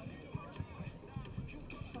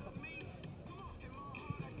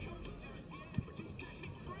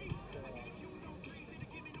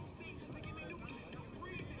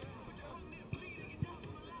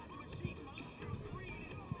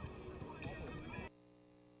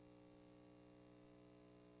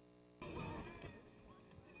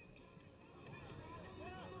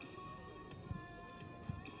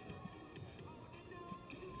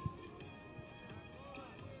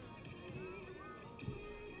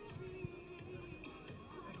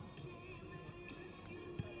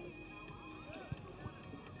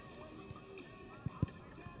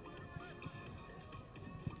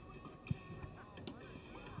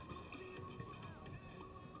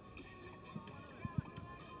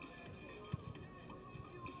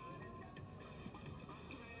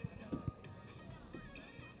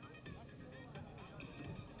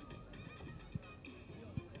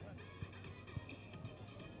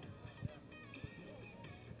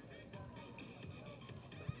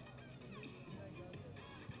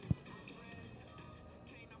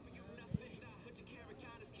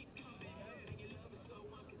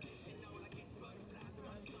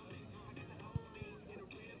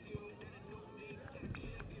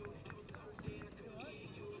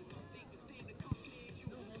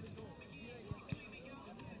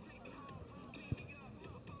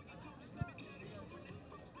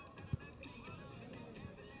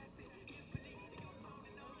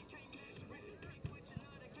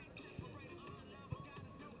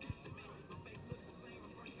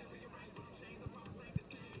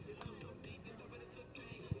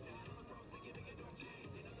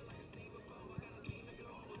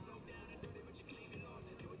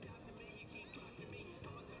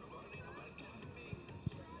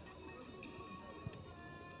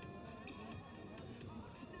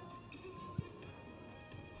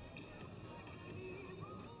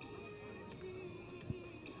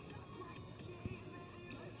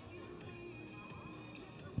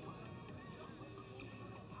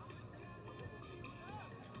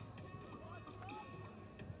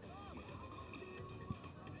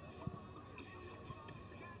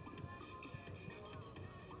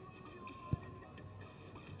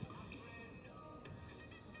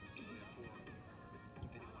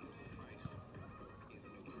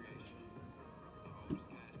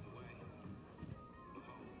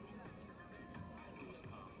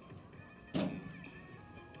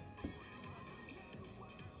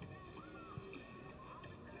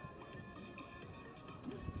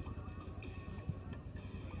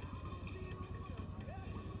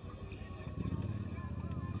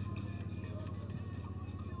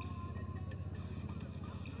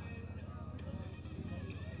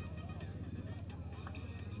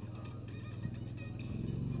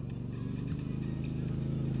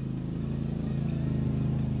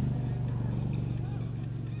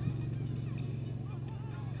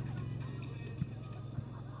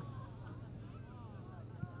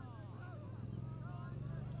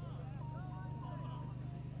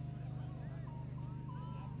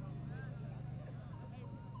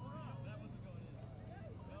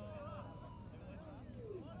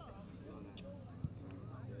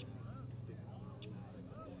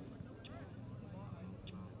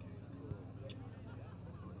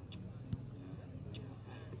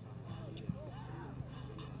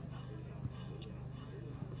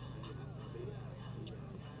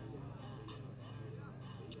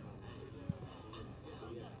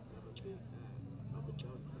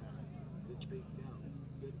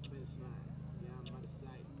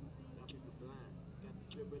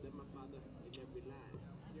 spirit of my father in every line.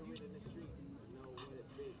 You're in the street, you know what it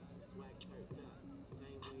be. Swag turned up,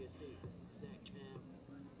 same way you see. Sack town,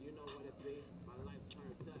 you know what it be. My life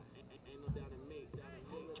turned up, ain't no doubt in me.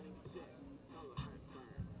 Pull it in your chest, color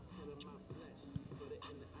heartburn. Killing my flesh, put it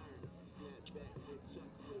in the iron. Snap back with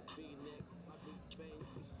chucks with a V-neck. My beat bang,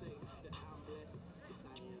 you say that I'm blessed. Yes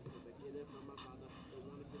I am, cause I get it from my father. They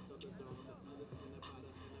want us into the dome, the others in the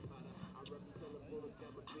bottom, in the bottom. I rep until the bullets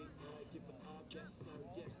got my beat. Give it up, yes sir,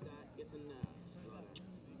 yes that is enough. Slow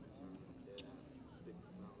down, turn it up, speak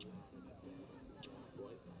the sound loud. This is a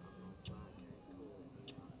boy, I'm on fire, can't cool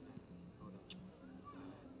me off now. Hold on, turn me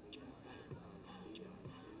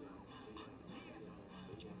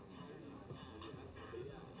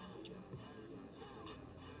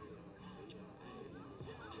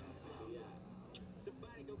up, turn me up,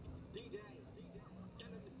 somebody go get the DJ.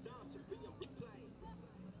 Tell him the song should be on replay.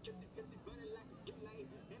 Cause he running like a relay.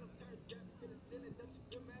 And I'm turned up to the ceiling, don't you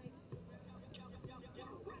feel me? Yo,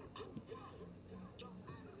 where the roof go? So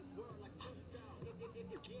out of this world.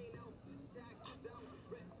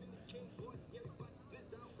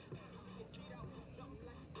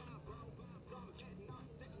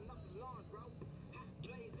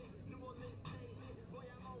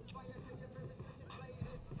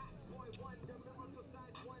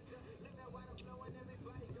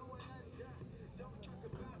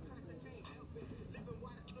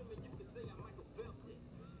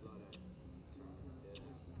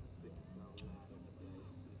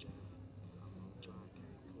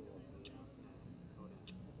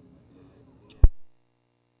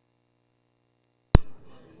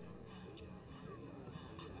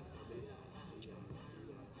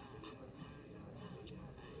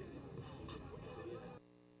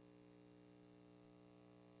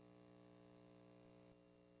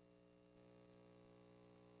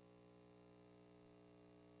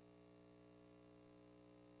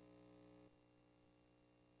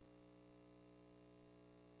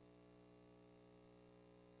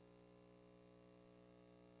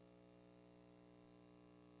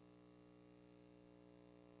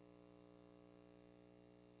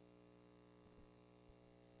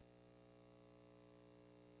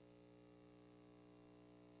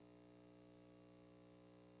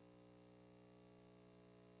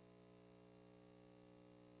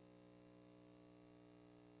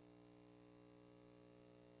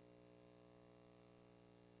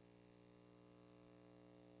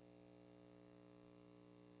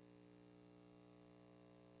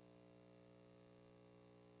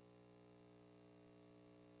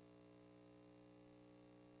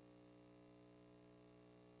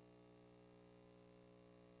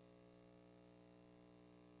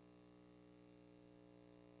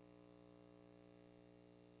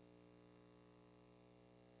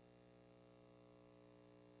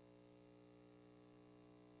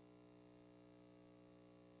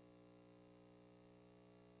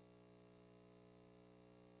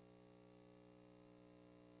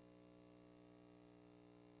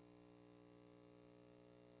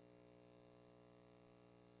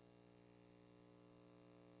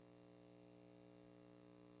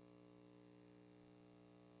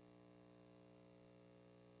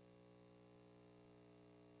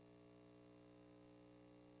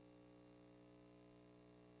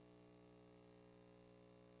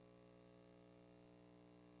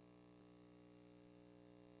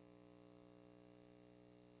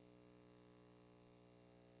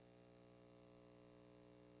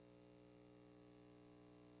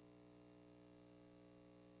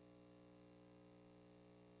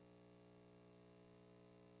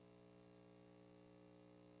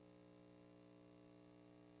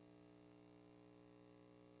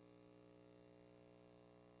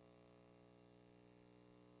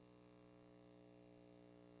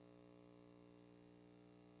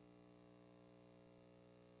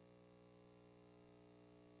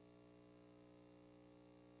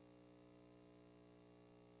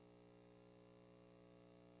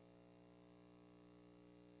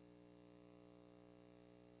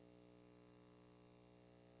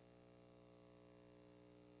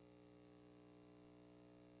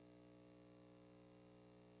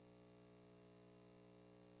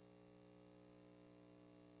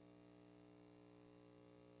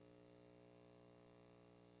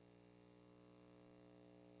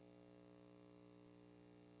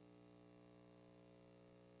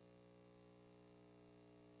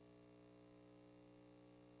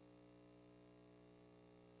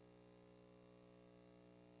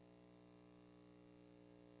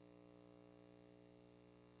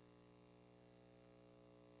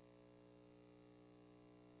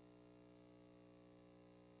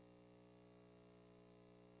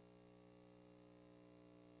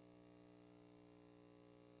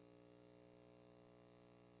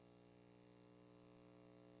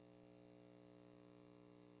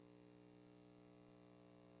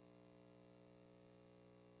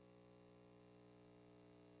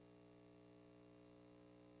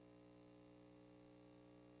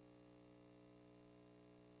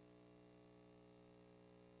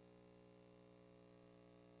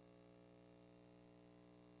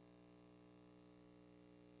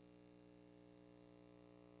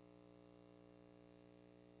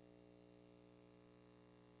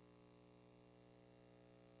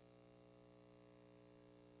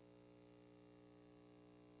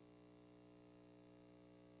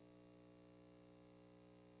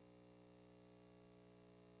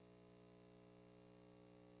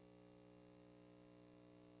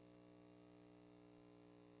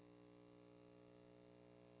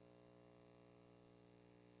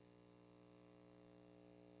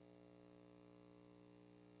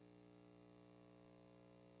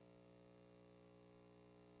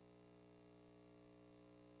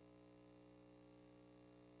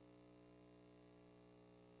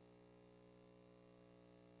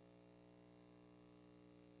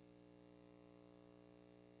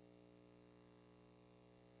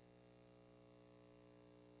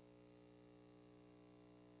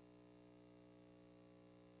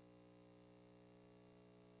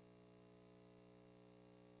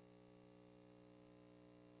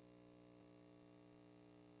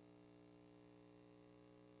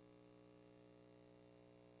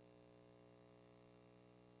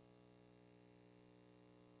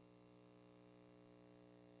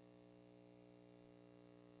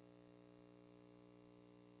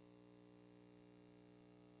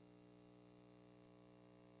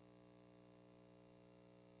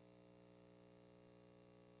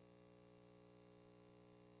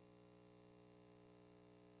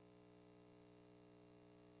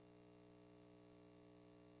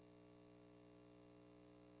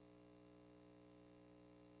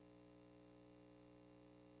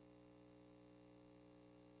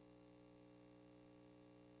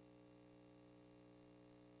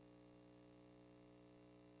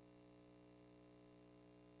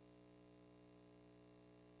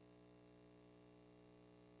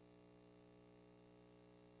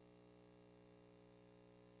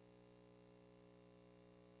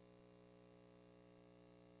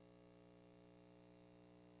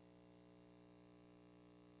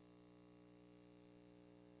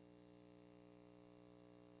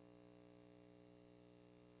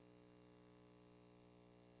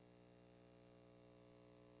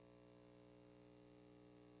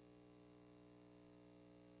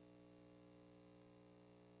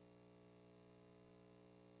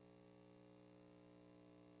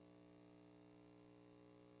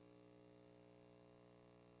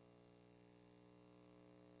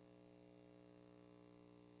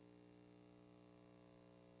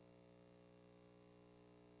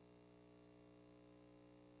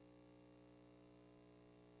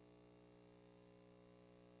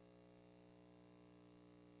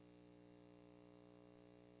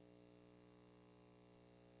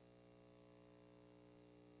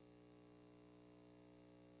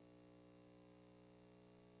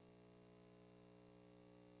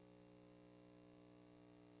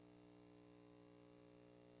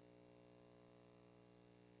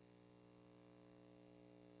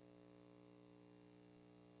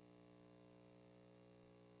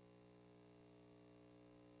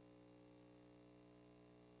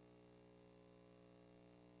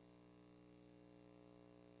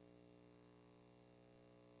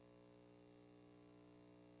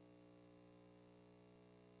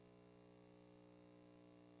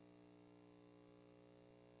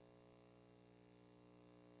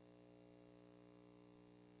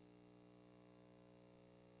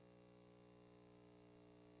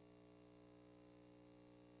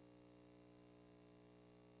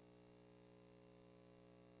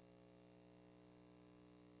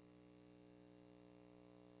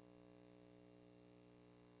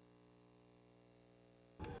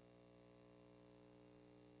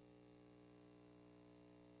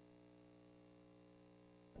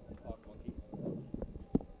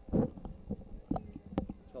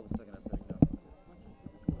 It's called the second half setting down.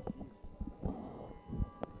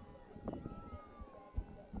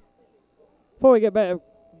 Before we get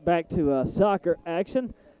back to soccer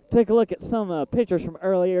action, take a look at some pictures from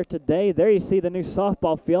earlier today. There you see the new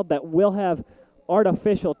softball field that will have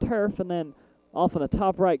artificial turf, and then off in the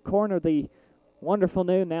top right corner, the wonderful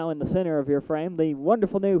new, now in the center of your frame, the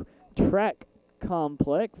wonderful new track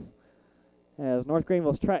complex, as North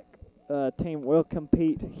Greenville's track team will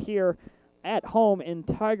compete here at home in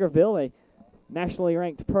Tigerville, a nationally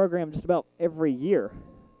ranked program just about every year.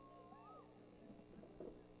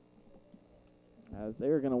 As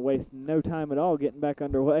they're going to waste no time at all getting back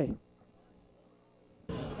underway.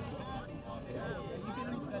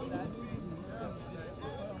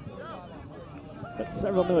 But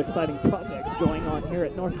several new exciting projects going on here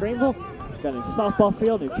at North Greenville. Got a new softball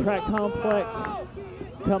field, new track complex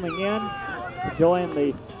coming in to join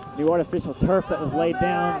the new artificial turf that was laid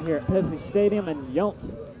down here at Pepsi Stadium and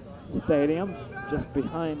Yonts Stadium, just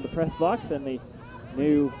behind the press box, and the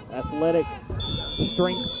new athletic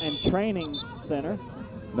strength and training center.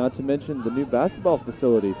 Not to mention the new basketball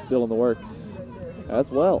facility still in the works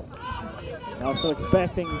as well. Also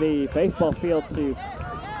expecting the baseball field to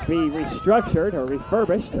be restructured or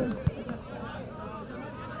refurbished in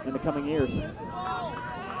the coming years.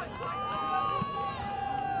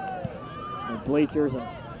 New bleachers and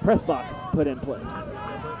press box put in place.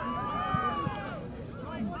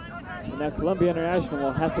 So now Columbia International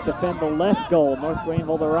will have to defend the left goal, North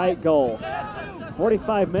Greenville the right goal.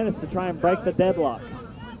 45 minutes to try and break the deadlock.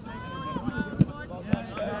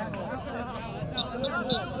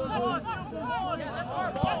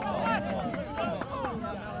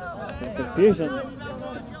 Some confusion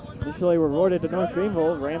initially rewarded to North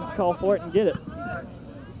Greenville. Rams call for it and get it.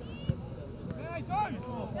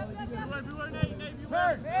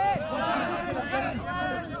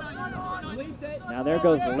 Now there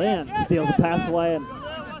goes Lynn, steals a pass away and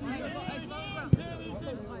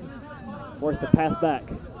forced to pass back.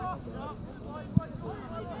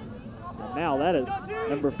 And now that is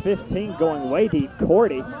number 15 going way deep,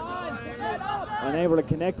 Cordy. Unable to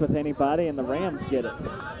connect with anybody, and the Rams get it.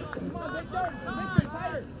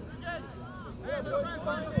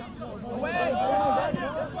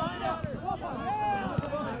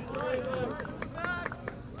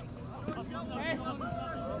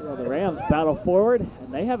 Well, the Rams battle forward,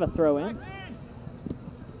 and they have a throw in.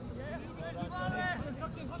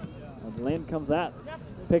 Lynn comes out,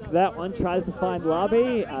 pick that one, tries to find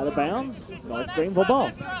Lobby, out of bounds. North Greenville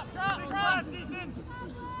ball.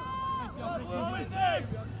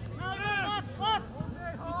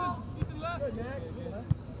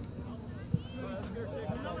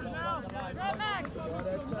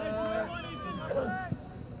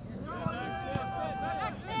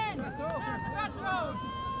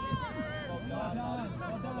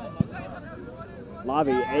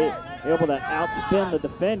 Lobby able to outspin the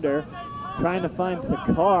defender, trying to find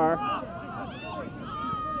Sakar.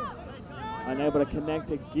 Unable to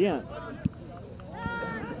connect again.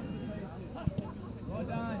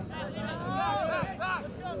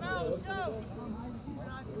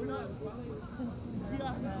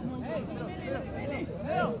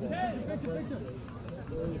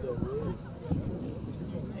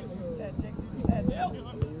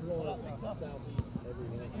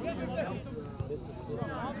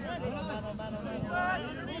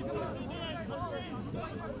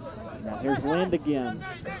 Now here's Lind again.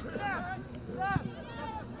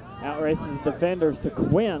 Outraces the defenders to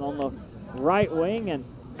Quinn on the right wing and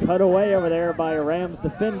cut away over there by a Rams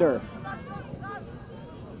defender.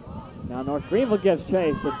 Now North Greenville gives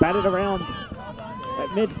chase. They batted around at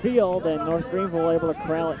midfield, and North Greenville able to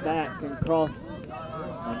corral it back and crawl.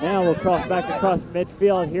 And now we'll cross back across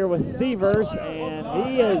midfield here with Sievers, and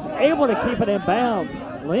he is able to keep it in bounds.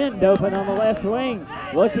 Lind open on the left wing,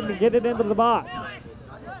 looking to get it into the box.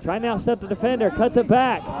 Trying to outstep the defender, cuts it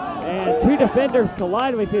back, and two defenders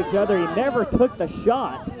collide with each other. He never took the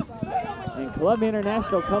shot, and Columbia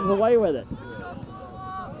International comes away with it.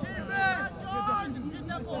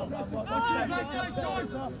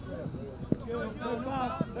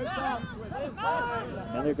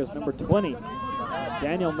 Now there goes number 20,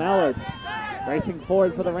 Daniel Mallard, racing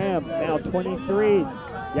forward for the Rams. Now 23,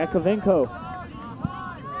 Yakovenko.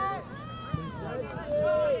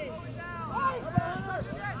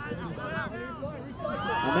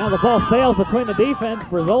 And now the ball sails between the defense.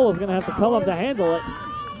 Brazola is going to have to come up to handle it,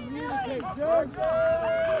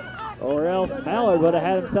 or else Mallard would have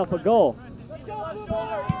had himself a goal.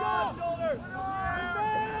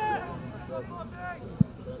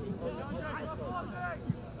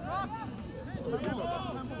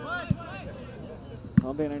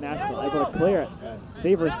 Columbia International able to clear it.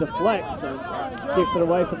 Severs deflects and keeps it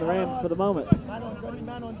away from the Rams for the moment. Man on Johnny,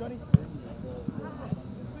 man on Johnny.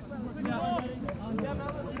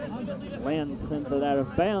 Land sends it out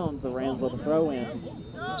of bounds. The Rams with a throw in.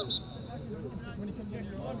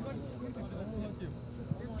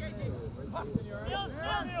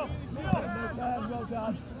 Well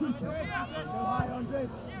done. Go high, Andre.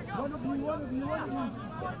 One of you. Well done. On.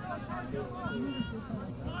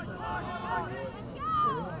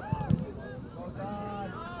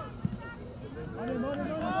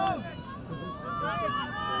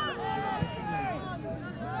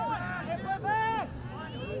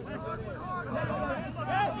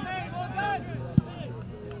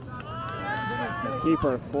 The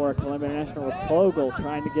keeper for Columbia National, Raplogle,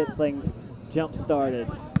 trying to get things jump started.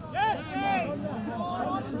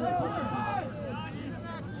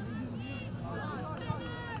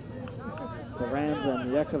 The Rams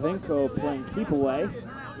and Yakovenko playing keep away.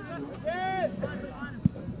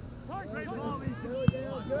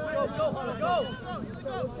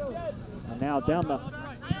 And now down the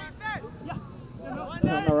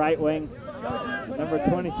right wing, number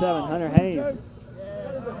 27, Hunter Hayes.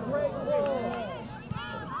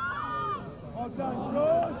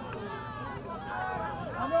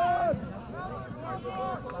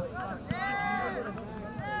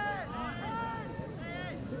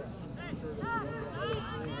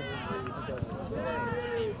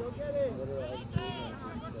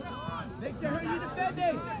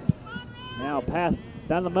 Now pass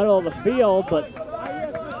down the middle of the field, but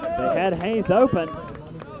they had Hayes open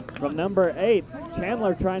from number 8.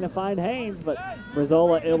 Chandler trying to find Haynes, but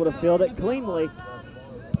Brazola able to field it cleanly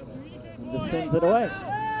and just sends it away.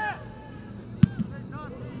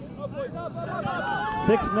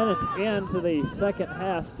 6 minutes into the second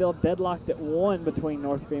half, still deadlocked at 1 between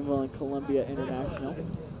North Greenville and Columbia International.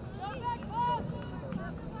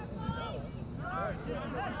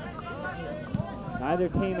 Neither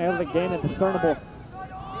team able to gain a discernible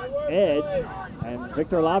edge, and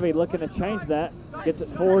Victor Lobby looking to change that. Gets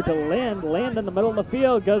it forward to Lind. Lind in the middle of the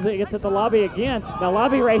field, gets it to Lobby again. Now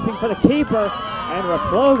Lobby racing for the keeper, and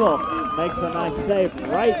Raplogle makes a nice save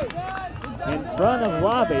right in front of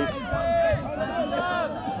Lobby.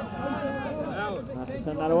 Not to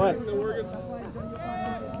send that away.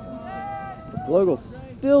 Raplogle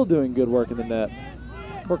still doing good work in the net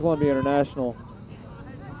for Columbia International.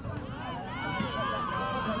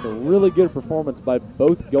 It's a really good performance by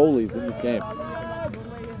both goalies in this game.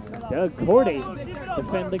 Doug Cordy,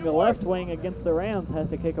 defending the left wing against the Rams, has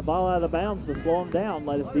to kick a ball out of bounds to slow him down,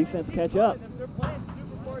 let his defense catch up.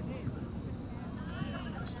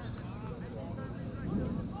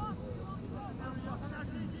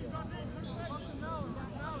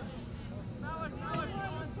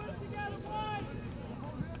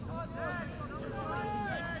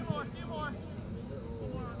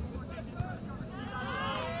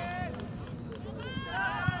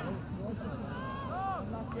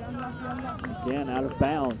 Again, out of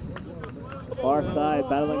bounds. Far side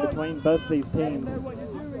battling between both these teams.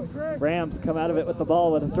 Rams come out of it with the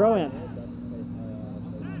ball with a throw in.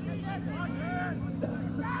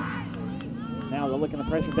 Now they're looking to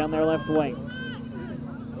pressure down their left wing.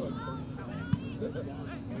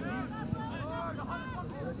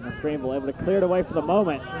 North Greenville able to clear it away for the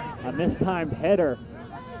moment. A mistimed header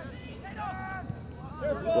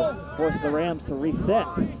will force the Rams to reset.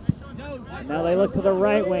 And now they look to the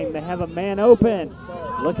right wing. They have a man open,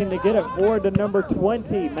 looking to get it forward to number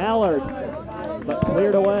 20, Mallard, but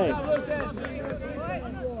cleared away.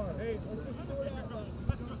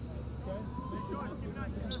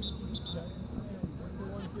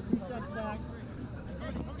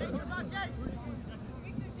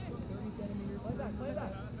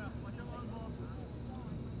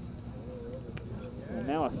 And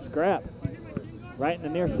now a scrap right in the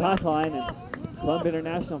near sideline, and Columbia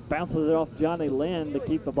International bounces it off Johnny Lynn to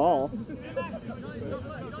keep the ball. And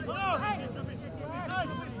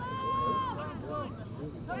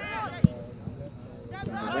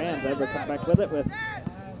the Rams able to come back with it with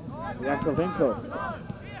Yakovenko.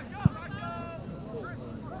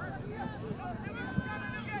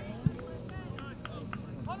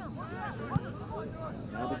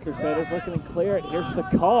 Now the Crusaders looking to clear it. Here's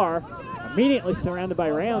Sakar, immediately surrounded by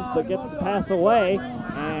Rams, but gets the pass away,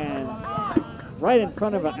 and right in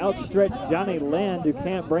front of an outstretched Johnny Lind, who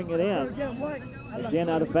can't bring it in. Again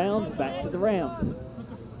out of bounds, back to the Rams.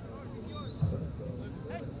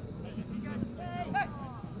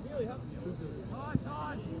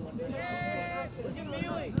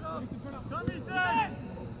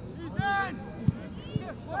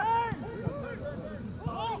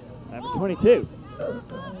 Number 22.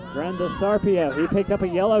 Granda Sarpio, he picked up a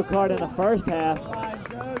yellow card in the first half. He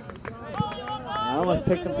almost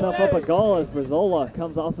picked himself up a goal as Brazola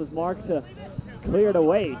comes off his mark to clear it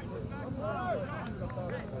away.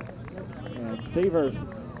 And Severs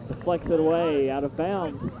deflects it away out of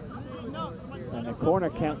bounds. And the corner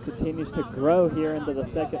count continues to grow here into the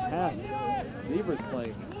second half. Severs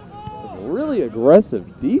playing some really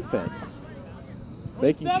aggressive defense,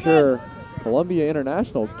 making sure Columbia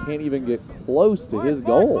International can't even get close to his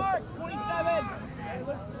goal.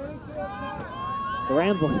 The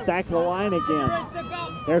Rams will stack the line again.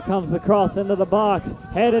 Here comes the cross into the box,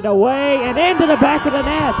 headed away and into the back of the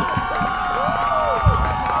net.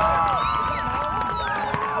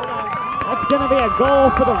 That's going to be a goal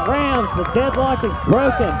for the Rams. The deadlock is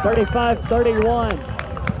broken, 35-31.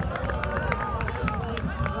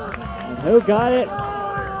 And who got it?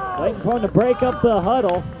 Waiting for him to break up the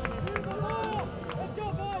huddle.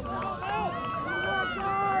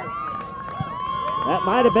 That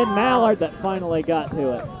might have been Mallard that finally got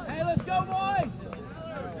to it. Hey, let's go, boys!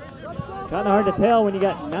 Kind of hard to tell when you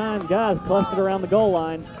got 9 guys clustered around the goal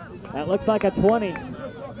line. That looks like a 20.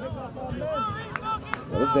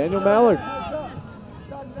 That is Daniel Mallard.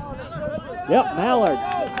 Yep, Mallard.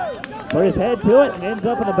 Put his head to it and ends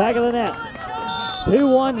up in the back of the net.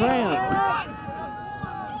 2-1 Rams.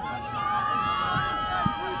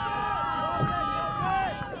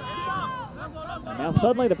 Now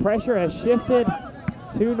suddenly the pressure has shifted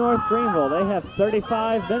to North Greenville. They have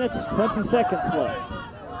 35 minutes, 20 seconds left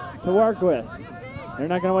to work with. They're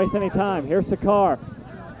not going to waste any time. Here's Sakar.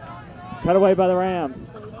 Cut away by the Rams.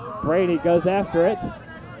 Brady goes after it.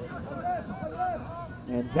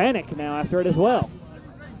 And Vanek now after it as well.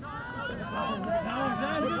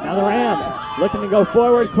 Now the Rams looking to go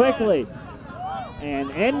forward quickly.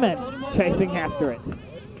 And Inman chasing after it.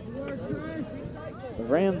 The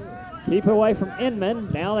Rams keep away from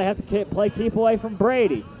Inman. Now they have to play keep away from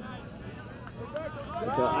Brady. They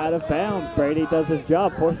go out of bounds. Brady does his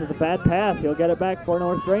job, forces a bad pass. He'll get it back for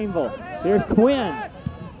North Greenville. Here's Quinn.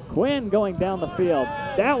 Quinn going down the field.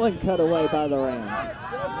 That one cut away by the Rams.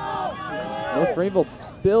 North Greenville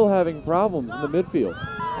still having problems in the midfield.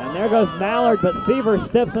 And there goes Mallard, but Severs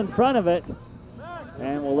steps in front of it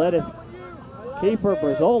and will let his keeper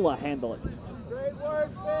Brazola handle it. Great work,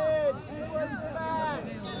 Finn! Keep working back!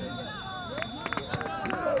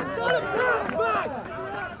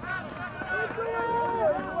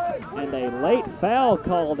 And a late foul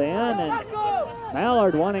called in, and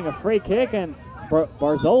Mallard wanting a free kick, and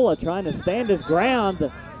Brazola trying to stand his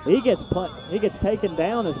ground. He gets taken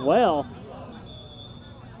down as well.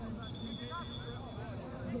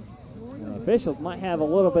 And the officials might have a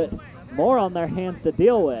little bit more on their hands to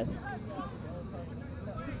deal with.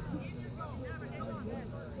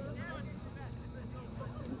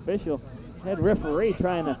 Official head referee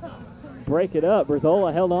trying to break it up.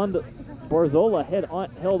 Brazola held on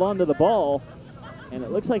to the ball, and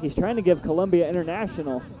it looks like he's trying to give Columbia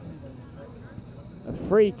International a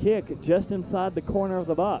free kick just inside the corner of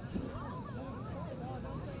the box.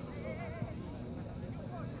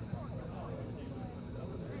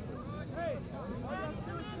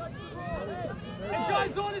 Hey,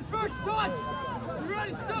 guys, on his first touch! You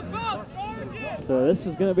ready to step out? So this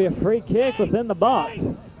is going to be a free kick within the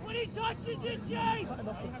box. When he touches it, Jay!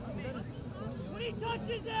 When he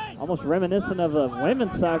touches it! Almost reminiscent of a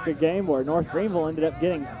women's soccer game where North Greenville ended up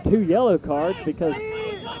getting 2 yellow cards because,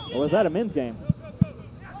 or was that a men's game?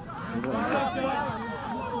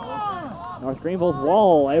 North Greenville's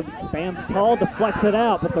wall stands tall, deflects it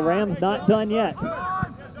out, but the Rams not done yet.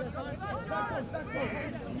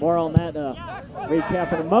 More on that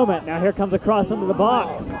recap in a moment. Now here comes a cross into the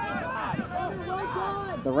box.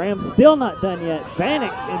 The Rams still not done yet.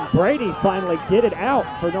 Vanek and Brady finally get it out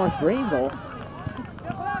for North Greenville.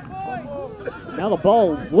 Now the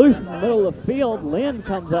ball is loose in the middle of the field. Lynn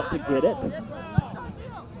comes up to get it.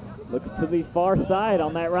 Looks to the far side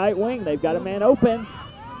on that right wing. They've got a man open.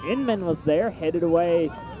 Inman was there, headed away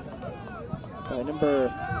by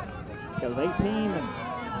number 18.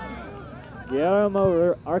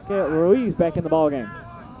 Guillermo Arce Ruiz back in the ball game.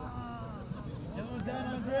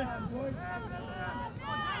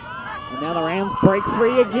 And now the Rams break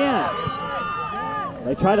free again.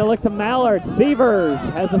 They try to look to Mallard. Severs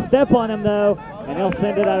has a step on him though, and he'll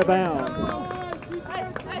send it out of bounds.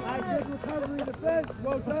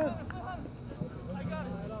 Well done.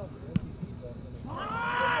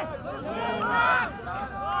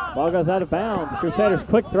 Ball goes out of bounds. Crusaders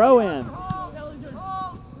quick throw in.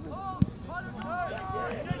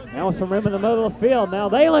 Now Now with some room in the middle of the field. Now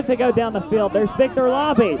they look to go down the field. There's Victor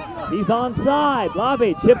Lobby. He's onside.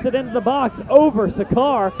 Lobby chips it into the box over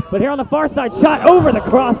Sakar. But here on the far side, shot over the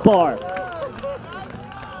crossbar.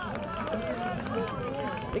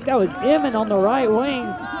 I think that was Emmon on the right wing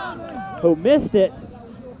who missed it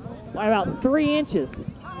by about 3 inches.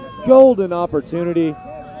 Golden opportunity.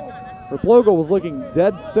 Replogo was looking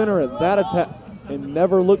dead center at that attack and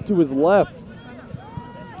never looked to his left.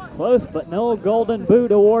 Close, but no golden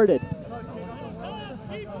boot awarded.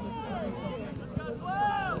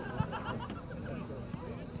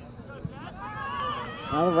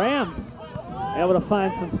 Now the Rams able to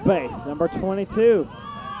find some space. Number 22,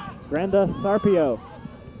 Granda Sarpio.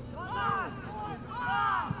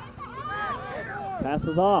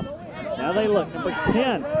 Passes off. Now they look. Number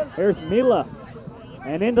 10, here's Mila.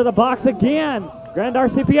 And into the box again. Grand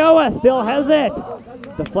Arcipioa still has it.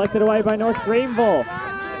 Deflected away by North Greenville.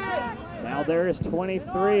 Now there is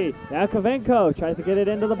 23. Now Kavenko tries to get it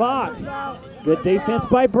into the box. Good defense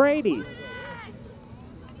by Brady.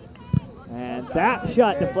 And that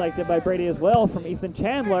shot deflected by Brady as well from Ethan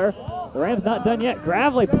Chandler. The Rams not done yet.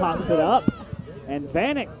 Gravely pops it up. And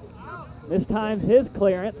Vanek mistimes his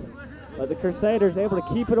clearance. But the Crusaders able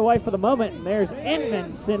to keep it away for the moment. And there's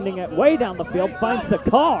Inman sending it way down the field. Finds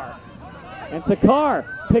Sakar. And Sakar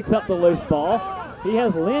picks up the loose ball. He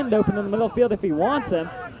has Lind open in the middle of the field if he wants him.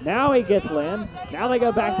 Now he gets Lind. Now they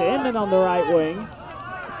go back to Inman on the right wing.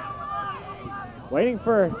 Waiting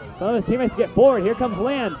for some of his teammates to get forward. Here comes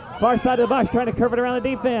Lind. Far side of the box trying to curve it around the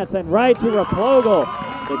defense. And right to Replogle,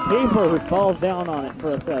 the keeper who falls down on it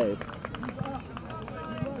for a save.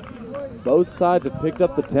 Both sides have picked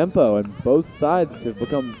up the tempo, and both sides have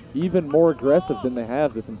become even more aggressive than they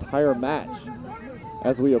have this entire match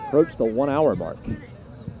as we approach the 1 hour mark.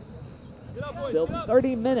 Still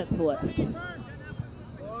 30 minutes left.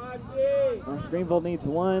 North Greenville needs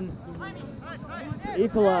 1 to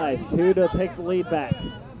equalize, 2 to take the lead back.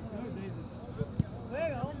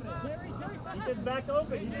 Back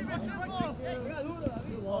open.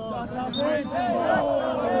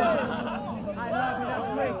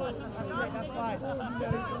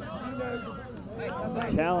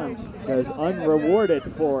 Challenge goes unrewarded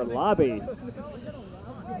for Lobby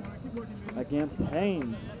against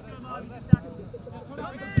Haynes.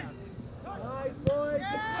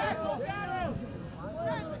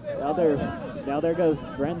 Now there goes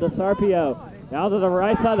Brenda Sarpio. Now to the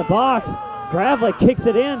right side of the box. Gravely kicks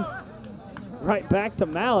it in right back to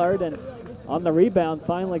Mallard, and on the rebound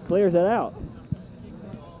finally clears it out.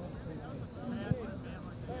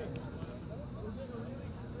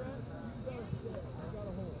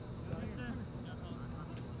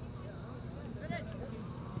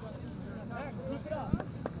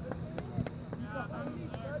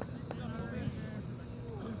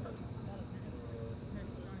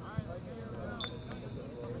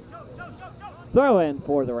 Throw in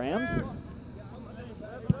for the Rams.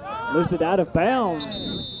 Loose it out of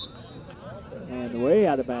bounds. And way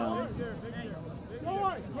out of bounds. And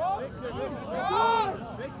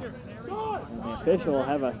the official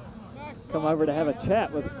will come over to have a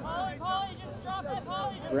chat with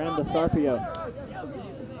Brenda Sarpio.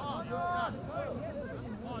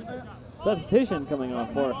 Substitution coming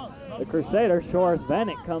on for the Crusaders. Shores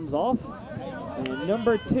Vanek comes off. And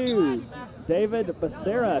number 2, David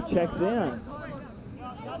Becerra checks in.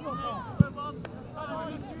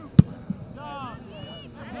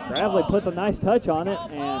 Gravely puts a nice touch on it,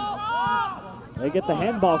 and they get the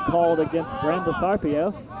handball called against Brenda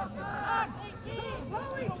Sarpio.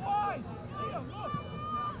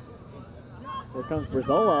 Here comes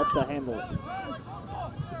Barzola up to handle it.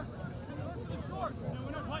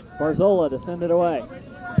 Barzola to send it away.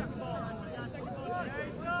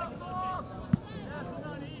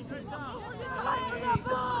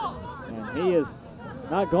 And he is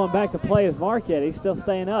not going back to play his mark yet. He's still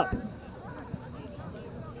staying up.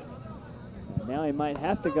 Now he might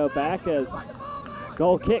have to go back as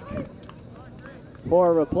goal kick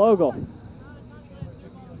for Replogle.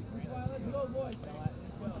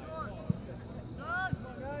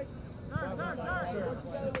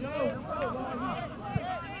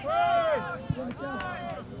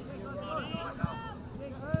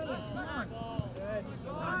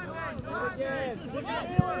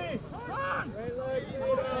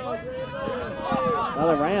 Now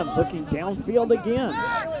the Rams looking downfield again.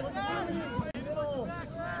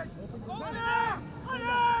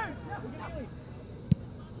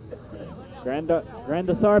 Granda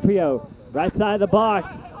Sarpio, right side of the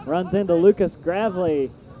box, runs into Lucas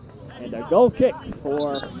Gravely, and a goal kick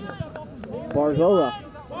for Barzola.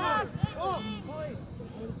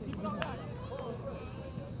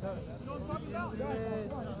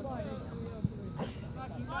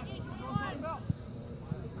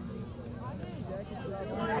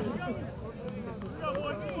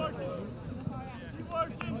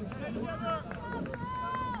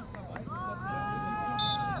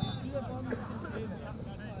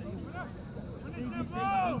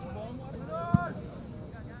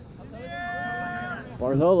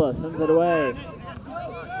 Barzola sends it away.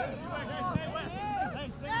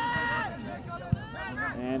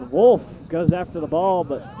 And Wolf goes after the ball,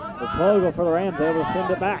 but the Plogle for the Rams able to send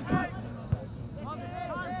it back.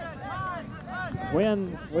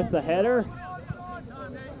 Quinn with the header,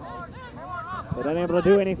 but unable to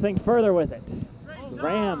do anything further with it. The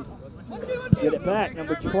Rams get it back.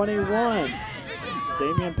 Number 21,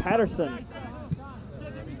 Damian Patterson,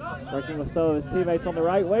 working with some of his teammates on the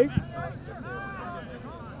right wing.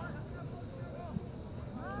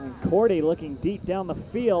 And Cordy looking deep down the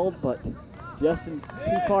field, but just too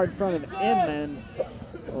far in front of Inman.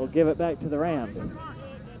 Will give it back to the Rams.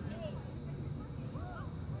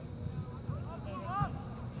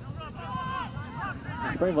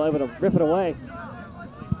 Greenville able to rip it away.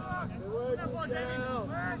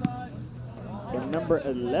 The number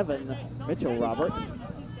 11, Mitchell Roberts.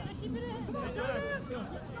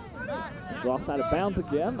 It's lost out of bounds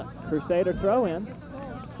again. Crusader throw in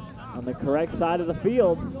on the correct side of the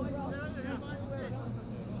field.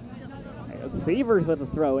 Severs with a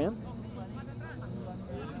throw in.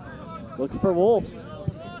 Looks for Wolf.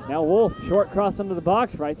 Now Wolf, short cross into the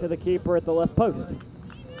box, right to the keeper at the left post. Get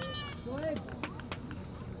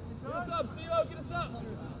us up, Steve-O, get us up.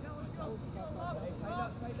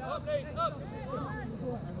 Up, Nate, up.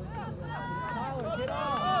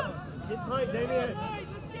 Get tight, Damien.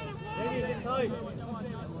 Damien, get tight.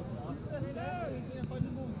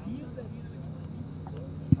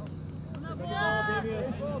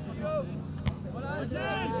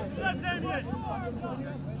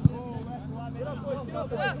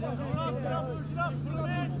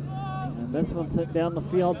 And this one sent down the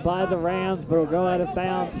field by the Rams, but will go out of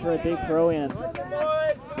bounds for a deep throw in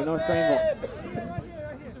for North Greenville.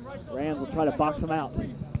 Rams will try to box them out.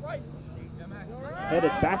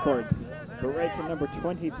 Headed backwards, but right to number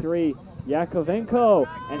 23, Yakovenko,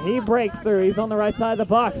 and he breaks through. He's on the right side of the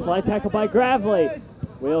box. Slide tackle by Gravely.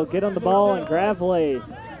 We'll get on the ball, and Gravely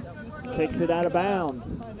kicks it out of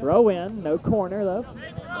bounds. Throw in, no corner though.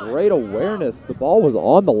 Great awareness. The ball was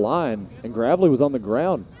on the line, and Gravely was on the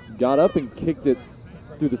ground. Got up and kicked it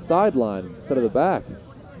through the sideline instead of the back.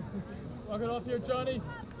 Walk it off here, Johnny.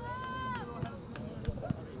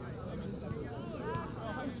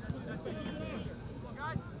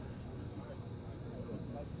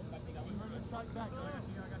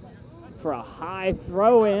 For a high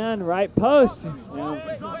throw in, right post. And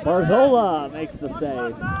Barzola makes the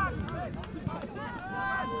save.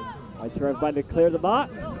 Waits for everybody to clear the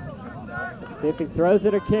box. See if he throws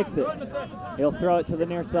it or kicks it. He'll throw it to the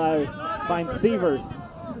near side, finds Severs.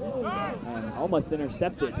 And almost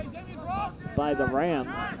intercepted by the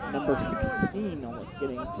Rams. Number 16 almost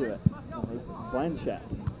getting into it. That was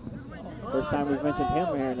Blanchett. First time we've mentioned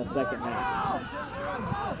him here in the second half.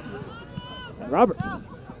 And Roberts.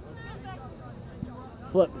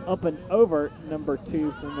 Flip up and over, number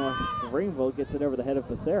 2 from North Greenville gets it over the head of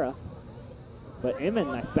Becerra. But Emmon,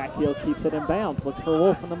 nice back heel, keeps it in bounds. Looks for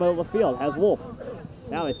Wolf in the middle of the field, has Wolf.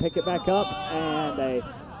 Now they pick it back up, and a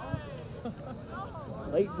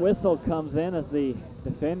late whistle comes in as the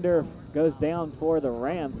defender goes down for the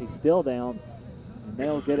Rams. He's still down, and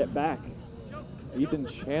they'll get it back. Ethan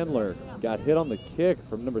Chandler got hit on the kick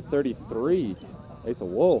from number 33, Asa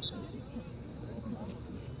Wolf.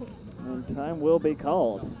 And time will be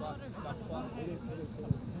called.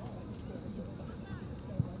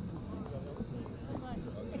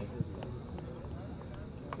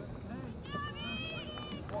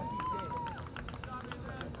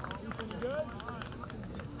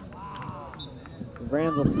 The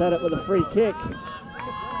Rams will set it with a free kick.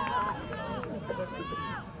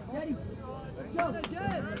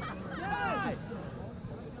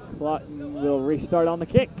 Clock will restart on the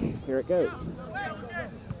kick. Here it goes.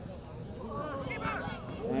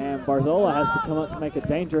 And Barzola has to come up to make a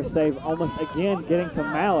dangerous save, almost again getting to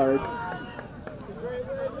Mallard.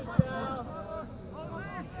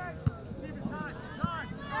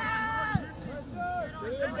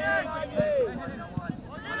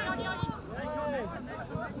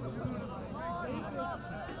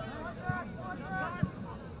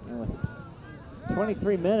 And with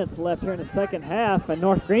 23 minutes left here in the second half, and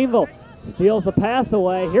North Greenville steals the pass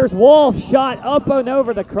away. Here's Wolf, shot up and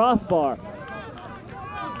over the crossbar.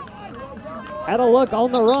 Had a look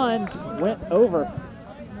on the run, just went over.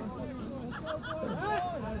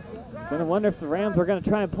 Gonna wonder if the Rams were gonna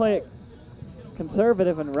try and play it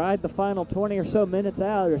conservative and ride the final 20 or so minutes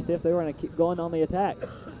out, or see if they were gonna keep going on the attack.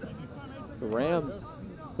 The Rams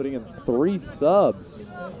putting in 3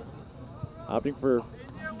 subs, opting for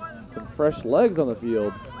some fresh legs on the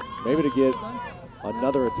field, maybe to get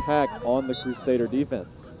another attack on the Crusader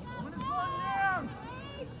defense.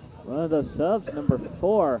 One of those subs, number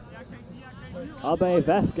 4, Abe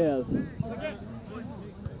Vasquez.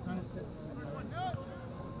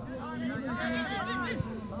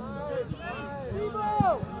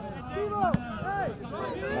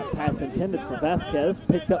 That pass intended for Vasquez,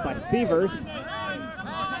 picked up by Severs.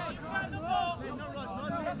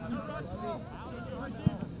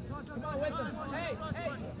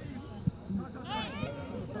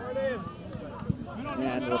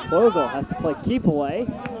 And Rapogel has to play keep away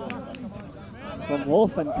from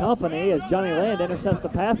Wolf and company as Johnny Land intercepts the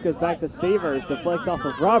pass, goes back to Severs, deflects off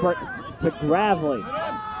of Roberts to Gravely.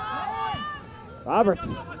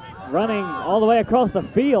 Roberts running all the way across the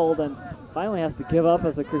field and finally has to give up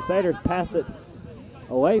as the Crusaders pass it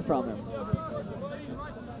away from him.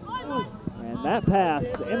 And that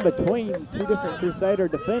pass in between 2 different Crusader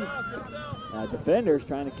defenders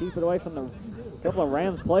trying to keep it away from the couple of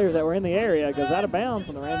Rams players that were in the area, goes out of bounds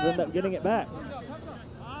and the Rams end up getting it back.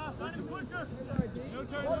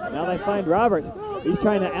 Now they find Roberts. He's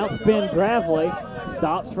trying to outspin Gravely.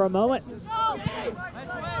 Stops for a moment.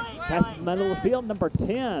 Passes the middle of the field, number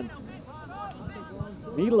 10,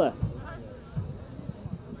 Mila.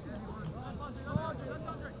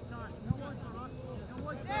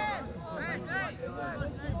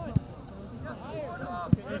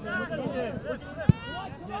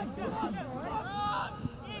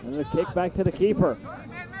 And the kick back to the keeper.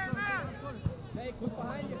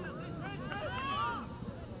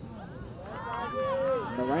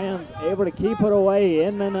 The Rams able to keep it away.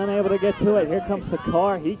 Inman unable to get to it. Here comes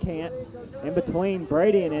Sakar. He can't. In between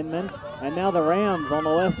Brady and Inman. And now the Rams on the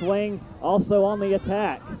left wing, also on the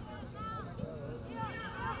attack.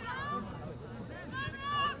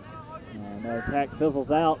 And their attack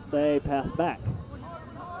fizzles out. They pass back.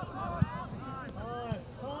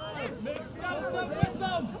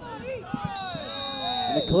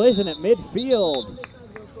 And a collision at midfield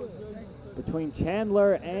between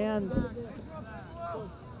Chandler and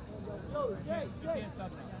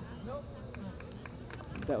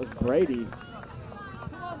that was Brady.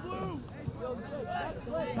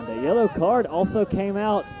 And a yellow card also came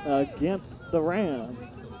out against the Rams.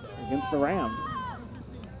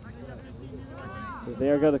 As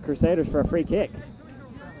there go the Crusaders for a free kick.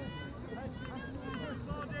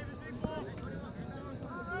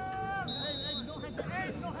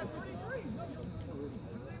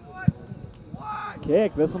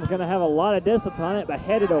 Kick. This one's going to have a lot of distance on it, but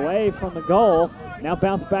headed away from the goal. Now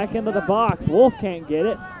bounced back into the box. Wolf can't get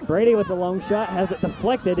it. Brady with the long shot has it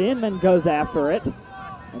deflected. Inman goes after it,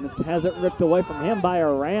 and it has it ripped away from him by a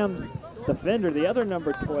Rams defender, the other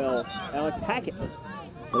number 12, Alex Hackett.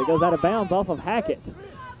 But it goes out of bounds off of Hackett.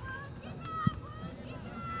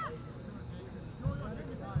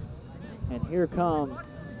 And here come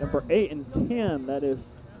number 8 and 10. That is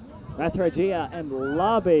Matarajia and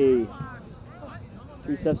Lobby.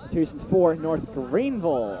 2 substitutions for North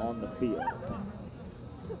Greenville on the field.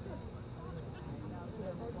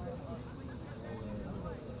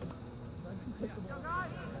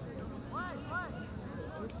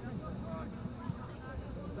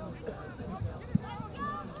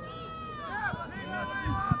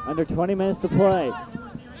 Under 20 minutes to play.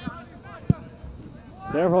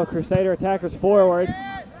 Several Crusader attackers forward,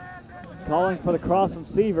 calling for the cross from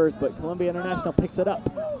Severs, but Columbia International picks it up.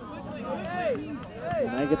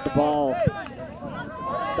 And they get the ball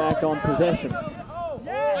back on possession.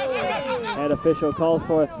 Head official calls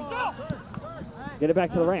for it. Get it back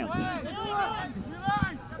to the Rams.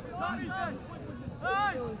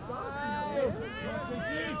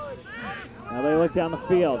 Now they look down the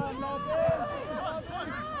field.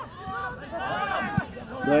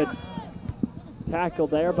 Good tackle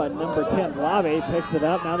there by number 10, Lobby. Picks it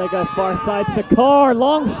up. Now they go far side. Sakar,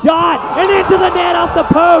 long shot, and into the net off the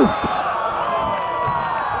post.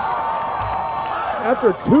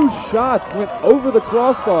 After 2 shots went over the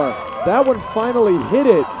crossbar, that one finally hit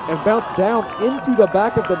it and bounced down into the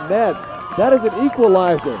back of the net. That is an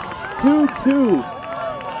equalizer. 2-2.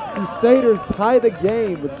 Crusaders tie the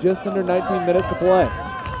game with just under 19 minutes to play.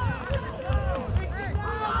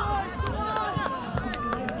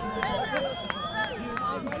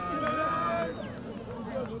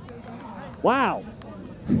 Wow.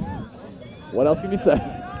 What else can you say?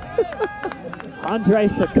 Andre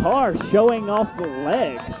Sakar showing off the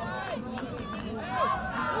leg.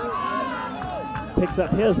 picks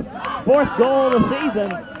up his 4th goal of the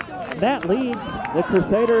season, and that leads the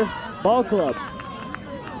Crusader Ball Club.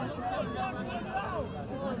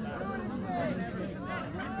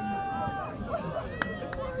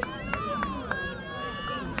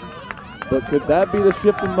 But could that be the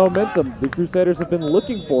shift in momentum the Crusaders have been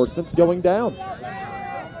looking for since going down?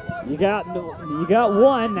 You got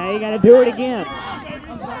one, now you got to do it again.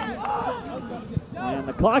 And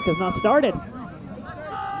the clock has not started.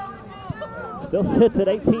 Still sits at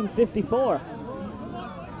 18:54.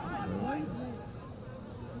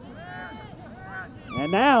 And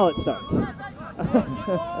now it starts.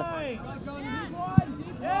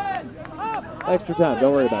 Extra time,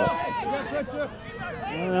 don't worry about it.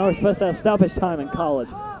 No, we're supposed to have stoppage time in college.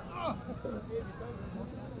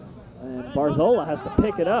 And Barzola has to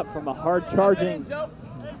pick it up from a hard-charging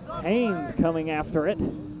Haynes coming after it.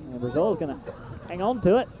 And Barzola's going to hang on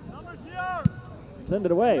to it. Send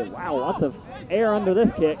it away. Wow, lots of air under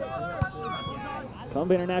this kick.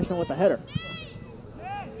 Columbia International with the header.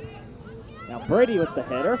 Now Brady with the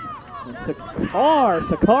header. And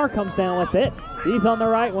Sakar comes down with it. He's on the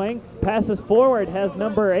right wing. Passes forward, has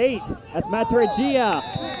number 8. That's Matregia.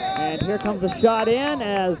 And here comes a shot in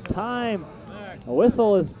as time. A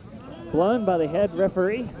whistle is blown by the head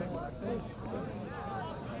referee.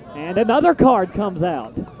 And another card comes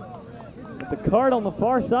out. It's a card on the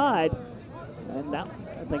far side. And that,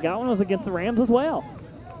 I think that one was against the Rams as well.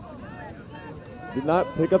 Did not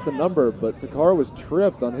pick up the number, but Sakar was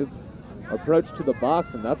tripped on his approach to the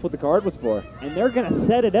box, and that's what the card was for. And they're going to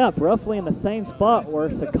set it up roughly in the same spot where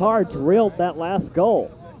Sakar drilled that last goal.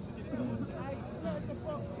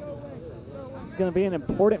 This is going to be an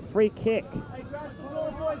important free kick.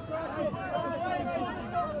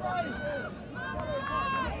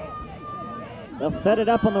 They'll set it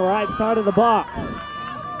up on the right side of the box.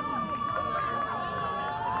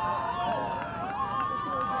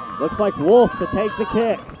 Looks like Wolf to take the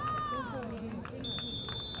kick.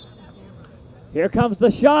 Here comes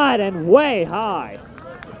the shot, and way high.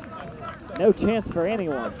 No chance for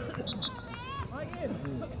anyone.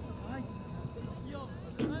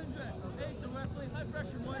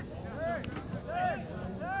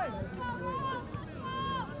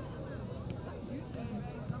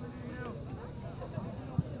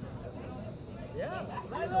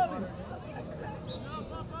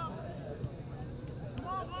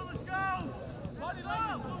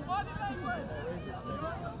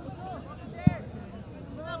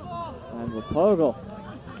 And Pogel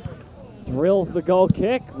drills the goal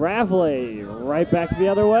kick. Ravley right back the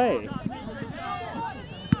other way.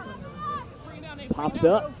 Popped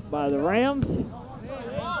up by the Rams.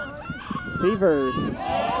 Severs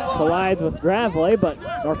collides with Gravely, but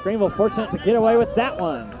North Greenville fortunate to get away with that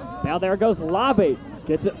one. Now there goes Lobby.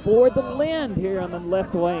 Gets it forward to Lind here on the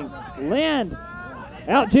left wing. Lind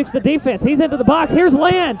out jukes the defense. He's into the box. Here's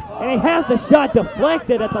Lind, and he has the shot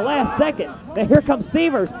deflected at the last second. Now here comes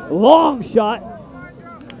Severs. Long shot,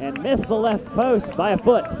 and missed the left post by a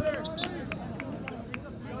foot.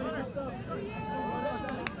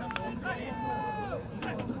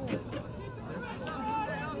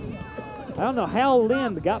 I don't know how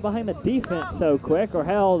Lind got behind the defense so quick or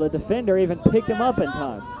how the defender even picked him up in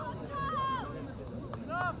time.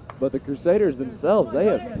 But the Crusaders themselves, they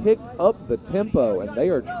have picked up the tempo, and they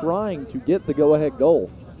are trying to get the go-ahead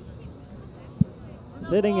goal.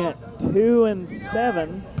 Sitting at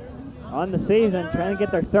 2-7 on the season, trying to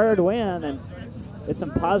get their 3rd win and get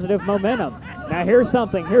some positive momentum. Now here's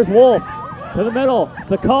something. Here's Wolf to the middle.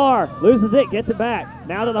 Sakar loses it, gets it back.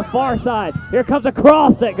 Now to the far side. Here comes a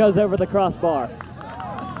cross that goes over the crossbar.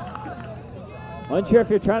 Wasn't sure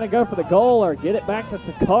if you're trying to go for the goal or get it back to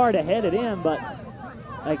Sakar to head it in, but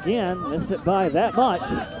again, missed it by that much.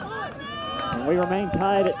 And we remain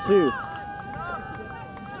tied at 2.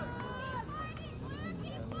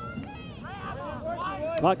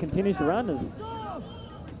 Clock continues to run as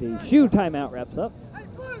the shoe timeout wraps up.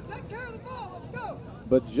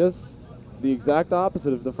 But just the exact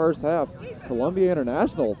opposite of the first half. Columbia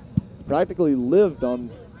International practically lived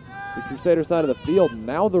on the Crusader side of the field.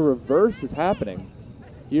 Now the reverse is happening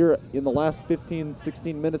here in the last 15,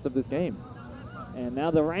 16 minutes of this game. And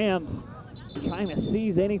now the Rams trying to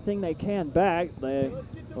seize anything they can back. They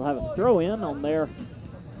will have a throw-in on their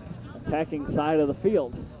attacking side of the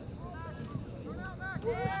field.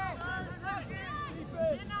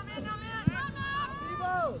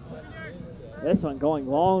 This one going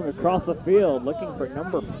long across the field, looking for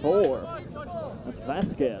number 4. That's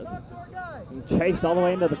Vasquez. He chased all the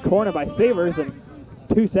way into the corner by Severs, and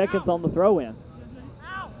 2 seconds on the throw-in.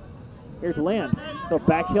 Here's Lynn. So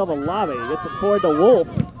back heel to Lobby. Gets it forward to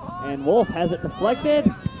Wolf. And Wolf has it deflected.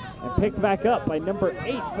 And picked back up by number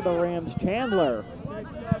 8 for the Rams, Chandler.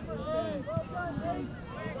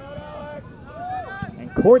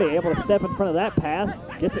 And Cordy able to step in front of that pass,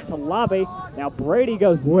 gets it to Lobby. Now Brady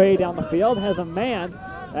goes way down the field, has a man.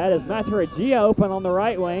 That is Mataragia open on the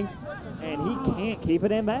right wing, and he can't keep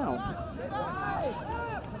it in bounds.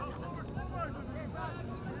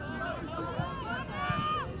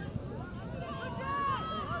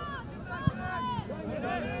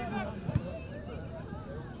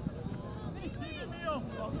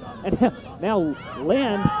 And now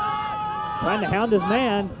Lynn trying to hound his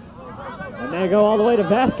man. And they go all the way to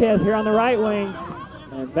Vasquez here on the right wing.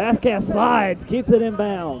 And Vasquez slides, keeps it in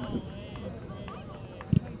bounds.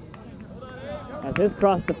 As his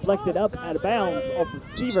cross deflected up out of bounds off of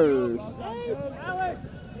Severs.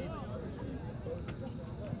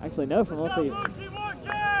 Actually, no, from what the...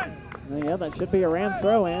 Yeah, that should be a Rams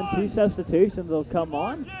throw in. 2 substitutions will come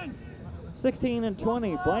on. 16 and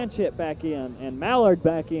 20, Blanchett back in, and Mallard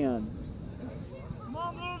back in.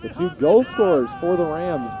 The 2 goal scorers for the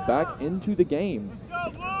Rams back into the game.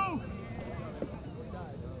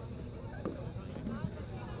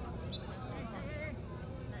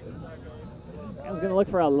 Rams going to look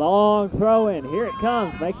for a long throw in. Here it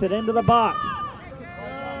comes, makes it into the box.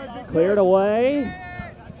 Cleared away.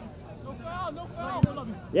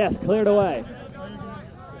 Yes, cleared away.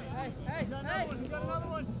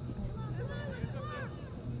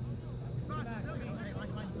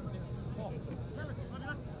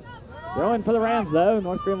 Throwing for the Rams, though.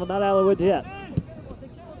 North Greenville not out of the woods yet.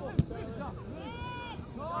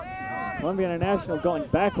 Columbia International going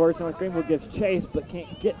backwards. North Greenville gives chase, but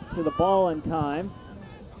can't get to the ball in time.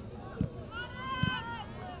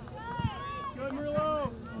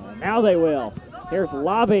 And now they will. Here's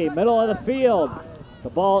Lobby, middle of the field. The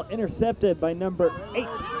ball intercepted by number 8,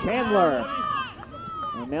 Chandler.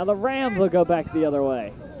 And now the Rams will go back the other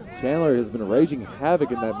way. Chandler has been raging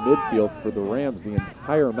havoc in that midfield for the Rams the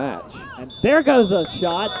entire match. And there goes a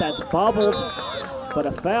shot that's bobbled, but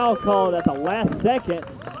a foul called at the last second.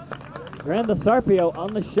 Grandasarpio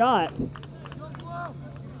on the shot. And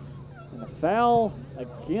a foul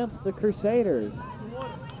against the Crusaders.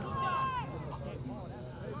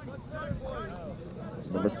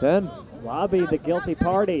 Number 10. Lobby, the guilty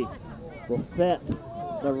party, will set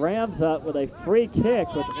the Rams up with a free kick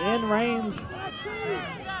within range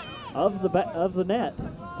of the net.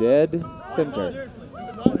 Dead center.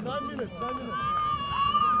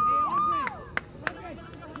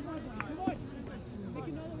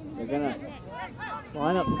 They're going to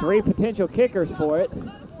line up 3 potential kickers for it.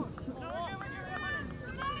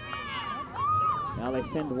 Now they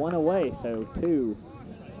send 1 away, so 2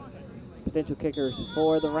 potential kickers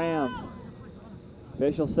for the Rams.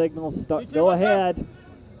 Official signals go ahead.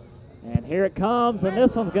 And here it comes, and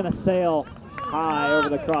this one's going to sail high over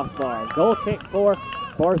the crossbar. Goal kick for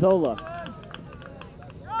Barzola.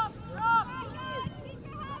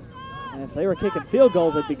 And if they were kicking field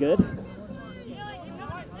goals, it'd be good.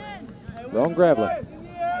 Ron Gravely.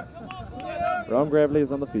 Ron Gravely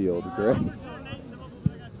is on the field. Great.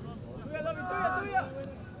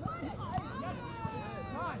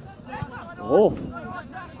 Wolf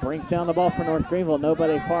brings down the ball for North Greenville.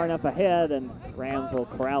 Nobody far enough ahead, and Rams will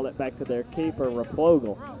corral it back to their keeper,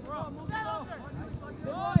 Raplogle.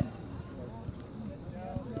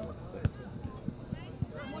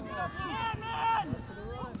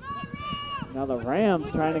 Now the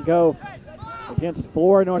Rams trying to go against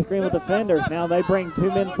 4 North Greenville defenders. Now they bring 2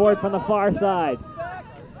 men forward from the far side.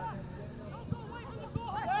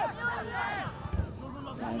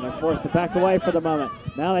 And they're forced to back away for the moment.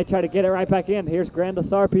 Now they try to get it right back in. Here's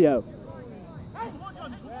Grandasarpio.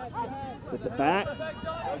 Puts it back.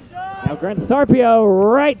 Now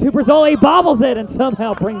Grandasarpio right to Brazzoli, bobbles it and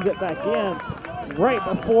somehow brings it back in right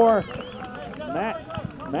before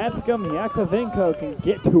Matscom Yakovenko can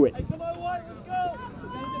get to it.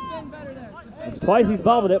 It's twice he's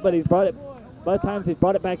bobbled it, but he's brought it, both times he's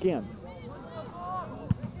brought it back in.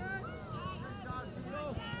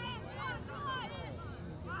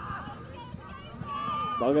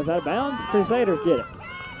 Ball goes out of bounds. Crusaders get it.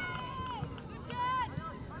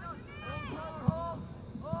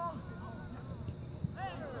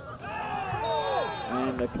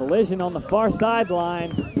 And a collision on the far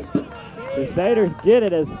sideline. Crusaders get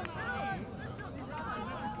it as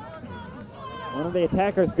one of the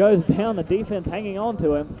attackers goes down, the defense hanging on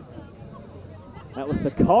to him. That was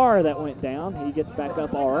Sakar that went down. He gets back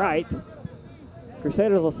up all right.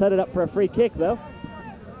 Crusaders will set it up for a free kick, though.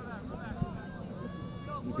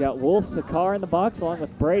 You've got Wolf, Sakar in the box along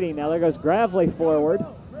with Brady. Now there goes Gravely forward.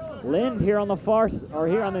 Lind here on the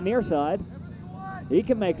here on the near side. He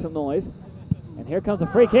can make some noise. And here comes a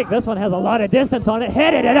free kick. This one has a lot of distance on it.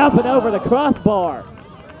 Headed it up and over the crossbar.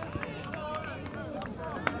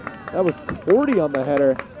 That was Cordy on the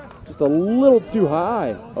header. Just a little too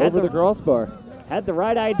high over the crossbar. Had the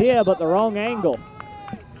right idea, but the wrong angle.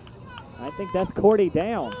 I think that's Cordy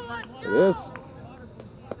down. It is.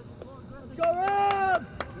 Let's go, Rams!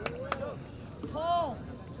 Paul,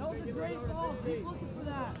 that was a great ball. Keep looking for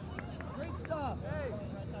that. Great stuff.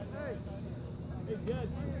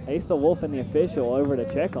 Hey, Asa Wolf and the official over to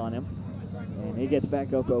check on him, and he gets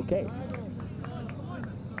back up okay.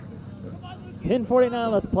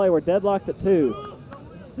 10:49 left to play. We're deadlocked at 2.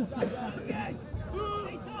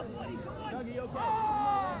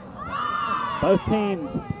 Both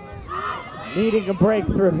teams needing a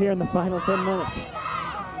breakthrough here in the final 10 minutes.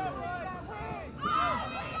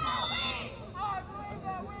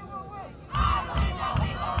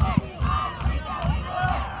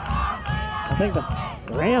 I think the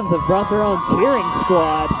Rams have brought their own cheering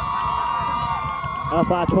squad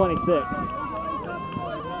up I-26.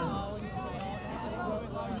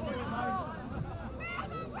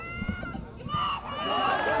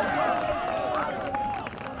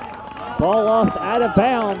 Ball lost out of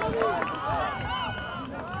bounds.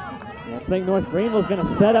 I think North Greenville's going to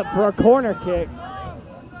set up for a corner kick.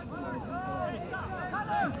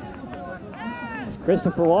 As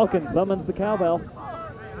Christopher Walken summons the cowbell.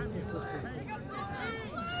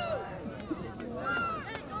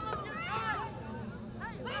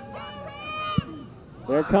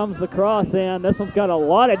 There comes the cross in. This one's got a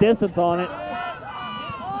lot of distance on it.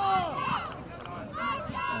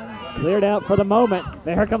 Cleared out for the moment.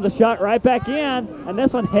 Here comes a shot right back in, and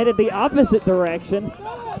this one headed the opposite direction.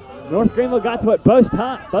 North Greenville got to it both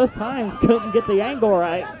times, couldn't get the angle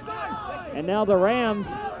right. And now the Rams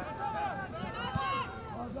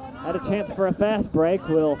had a chance for a fast break.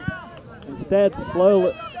 Will instead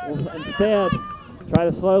try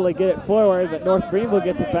to slowly get it forward, but North Greenville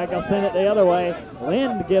gets it back. I'll send it the other way.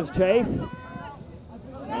 Lind gives chase.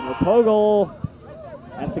 And Rapogel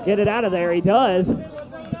has to get it out of there. He does.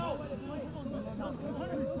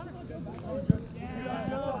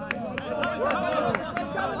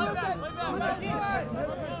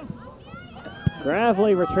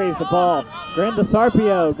 Gravely retrieves the ball.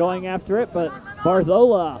 Grandisarpio going after it, but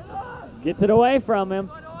Barzola gets it away from him.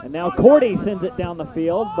 And now Cordy sends it down the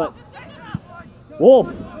field, but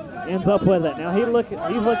Wolf ends up with it. Now he's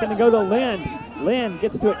looking to go to Lind. Lind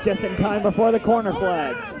gets to it just in time before the corner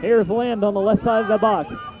flag. Here's Lind on the left side of the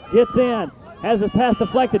box. Gets in, has his pass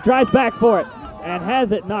deflected, drives back for it, and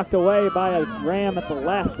has it knocked away by a Ram at the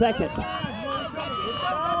last second.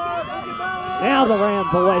 Now the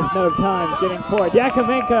Rams will waste no time getting forward.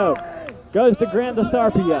 Yakovenko goes to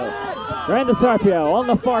Grandisarpio. Grandisarpio on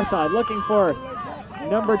the far side looking for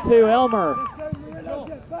number 2, Elmer.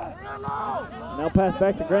 Now pass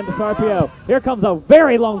back to Grandisarpio. Here comes a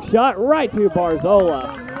very long shot right to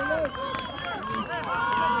Barzola.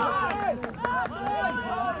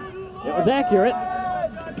 It was accurate,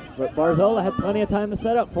 but Barzola had plenty of time to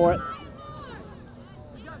set up for it.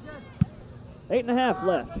 8.5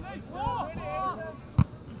 left.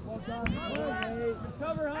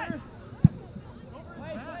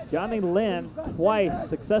 Johnny Lind twice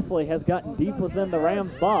successfully has gotten deep within the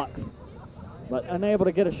Rams box, but unable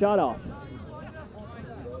to get a shot off.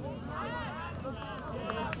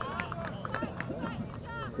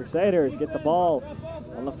 Crusaders get the ball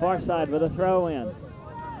on the far side with a throw in.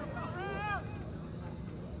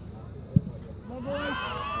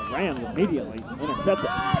 The Rams immediately intercept it.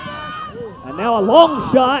 And now a long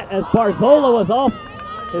shot as Barzola was off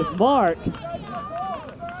his mark.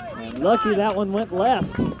 And lucky that one went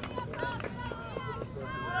left.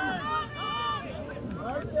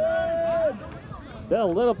 Still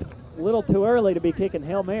a little too early to be kicking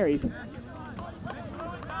Hail Marys.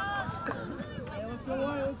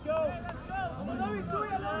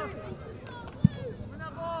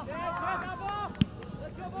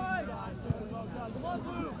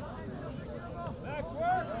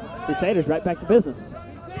 Crusaders right back to business.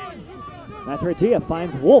 Matarajia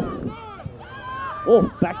finds Wolf.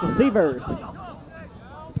 Wolf back to Severs.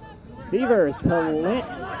 Severs to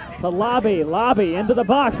Lobby. Lobby into the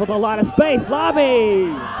box with a lot of space. Lobby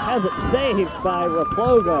has it saved by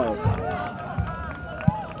Raplogo.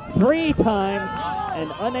 3 times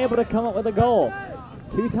and unable to come up with a goal.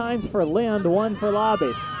 2 times for Lind, 1 for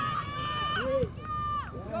Lobby. Go,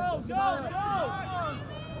 go, go!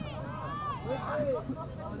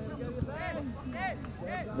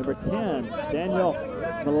 Number 10, Daniel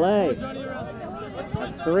Millay.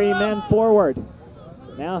 Has 3 men forward.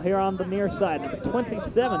 Now here on the near side, number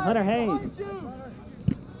 27, Hunter Hayes.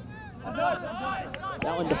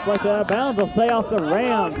 That one deflected out of bounds. Will stay off the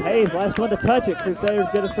Rams. Hayes, last one to touch it. Crusaders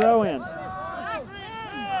get a throw in.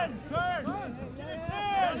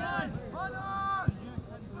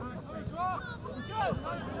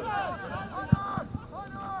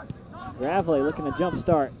 Gravely looking to jump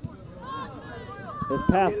start. His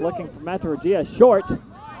pass looking for Matarajia, short.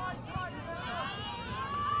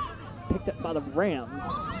 Picked up by the Rams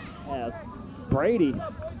as Brady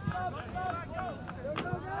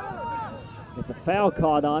gets a foul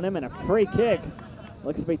called on him and a free kick.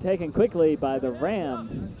 Looks to be taken quickly by the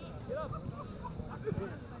Rams.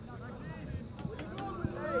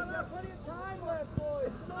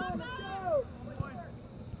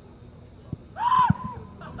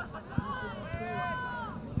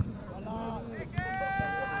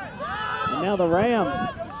 And now the Rams,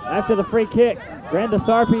 after the free kick,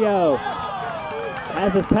 Grandisarpio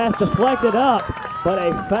has his pass deflected up, but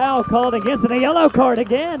a foul called against and a yellow card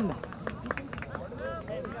again.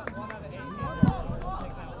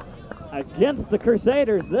 Against the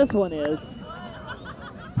Crusaders, this one is.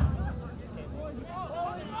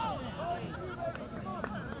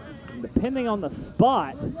 Depending on the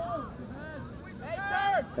spot,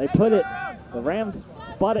 they put it, the Rams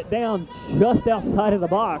spot it down just outside of the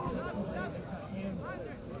box.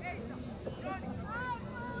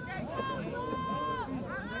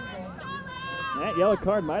 That yellow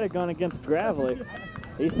card might have gone against Gravely.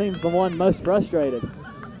 He seems the one most frustrated.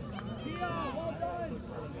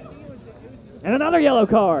 And another yellow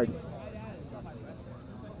card.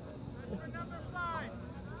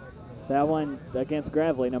 That one against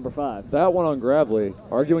Gravely, number 5. That one on Gravely,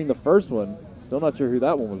 arguing the first one. Still not sure who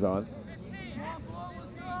that one was on.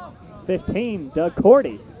 15, Doug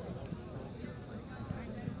Cordy.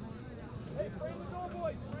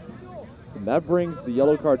 And that brings the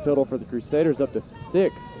yellow card total for the Crusaders up to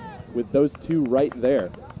 6 with those two right there.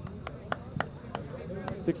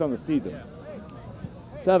 6 on the season.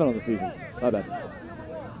 7 on the season. My bad.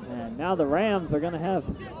 And now the Rams are going to have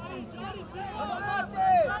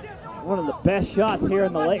one of the best shots here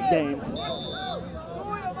in the late game.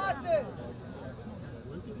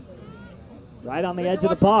 Right on the edge of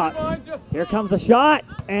the box. Here comes a shot,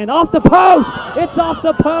 and off the post! It's off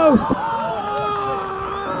the post!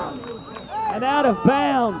 And out of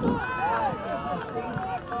bounds.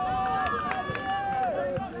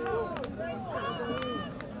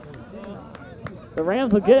 The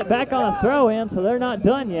Rams will get it back on a throw-in, so they're not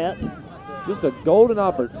done yet. Just a golden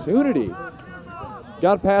opportunity.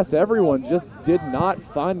 Got past everyone, just did not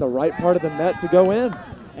find the right part of the net to go in.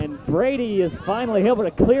 And Brady is finally able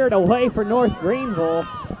to clear it away for North Greenville.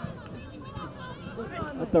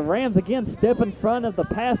 But the Rams again step in front of the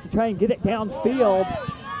pass to try and get it downfield.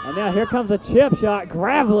 And now here comes a chip shot.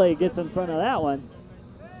 Gravely gets in front of that one.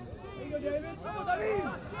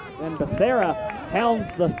 And Becerra hounds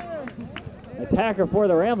the attacker for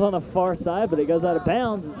the Rams on the far side, but it goes out of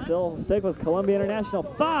bounds and still stick with Columbia International.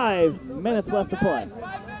 5 minutes left to play.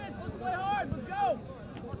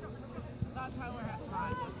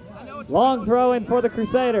 Long throw in for the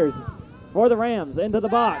Crusaders, for the Rams, into the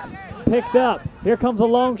box. Picked up. Here comes a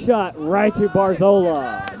long shot right to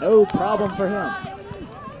Barzola. No problem for him.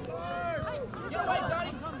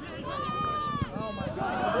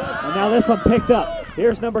 And now this one picked up.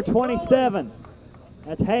 Here's number 27.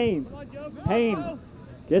 That's Haynes. Haynes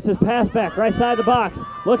gets his pass back right side of the box.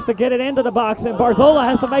 Looks to get it into the box, and Barzola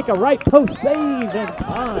has to make a right post save in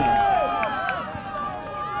time.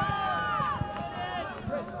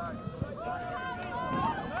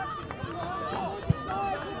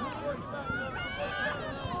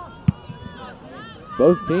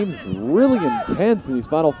 Both teams really intense in these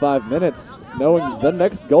final 5 minutes, knowing the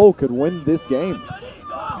next goal could win this game.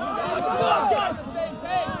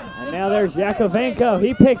 And now there's Yakovenko.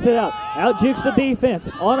 He picks it up. Out jukes the defense.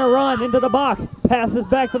 On a run into the box. Passes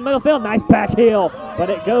back to the middle field. Nice back heel. But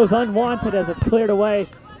it goes unwanted as it's cleared away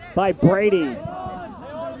by Brady.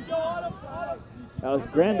 That was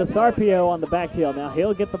Grandisarpio on the back heel. Now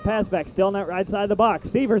he'll get the pass back. Still on that right side of the box.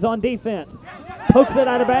 Severs on defense. Pokes it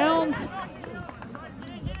out of bounds.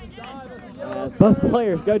 As both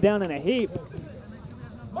players go down in a heap.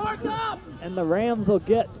 And the Rams will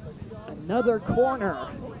get another corner.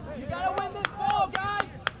 You gotta win this ball, guys!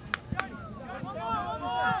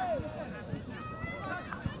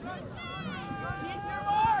 Keep your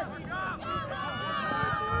mark!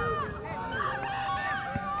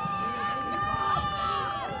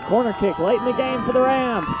 Corner kick late in the game for the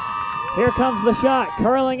Rams. Here comes the shot,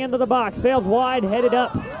 curling into the box. Sails wide, headed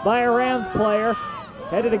up by a Rams player.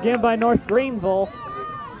 Headed again by North Greenville.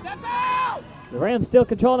 The Rams still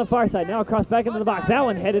controlling the far side. Now across back into the box. That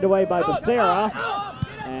one headed away by Becerra.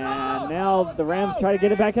 And now now the Rams try to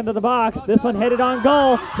get it back into the box. This one headed on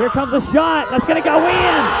goal. Here comes a shot. That's going to go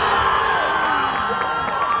in.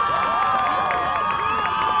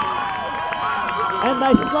 And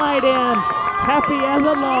they slide in, happy as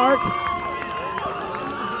a lark.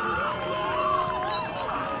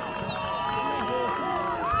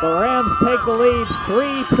 The Rams take the lead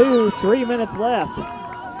 3-2, 3 minutes left.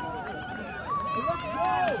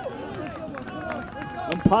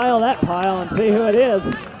 Umpile that pile and see who it is.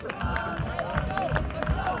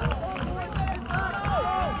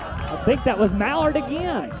 I think that was Mallard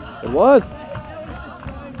again. It was.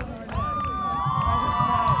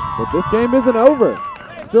 But this game isn't over.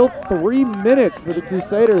 Still 3 minutes for the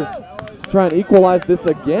Crusaders to try and equalize this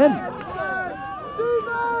again.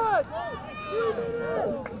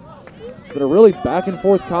 It's been a really back and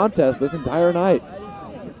forth contest this entire night.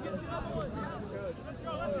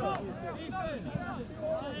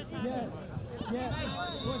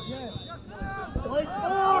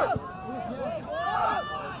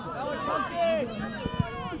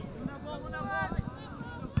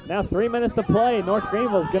 Now 3 minutes to play. North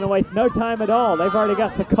Greenville's going to waste no time at all. They've already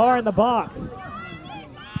got Sakar in the box.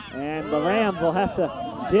 And the Rams will have to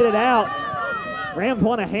get it out. Rams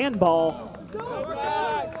want a handball.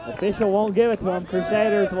 Official won't give it to them.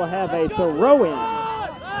 Crusaders will have a throw-in.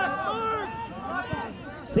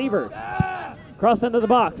 Sievers cross into the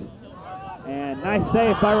box. And nice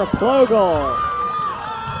save by Raplogal.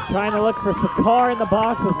 Trying to look for Sakar in the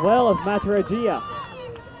box as well as Mataragia.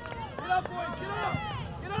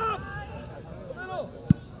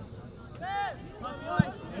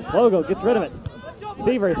 Raplogal gets rid of it.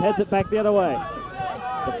 Sievers heads it back the other way.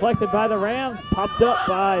 Deflected by the Rams, popped up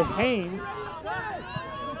by Haynes.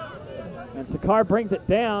 And Sakar brings it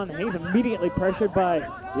down. He's immediately pressured by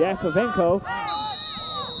Yakovenko.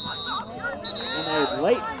 And a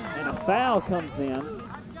late and a foul comes in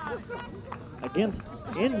against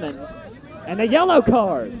Inman. And a yellow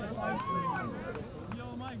card.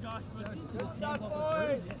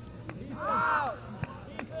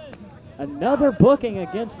 Another booking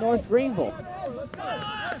against North Greenville.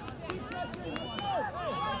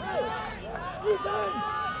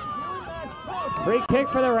 Free kick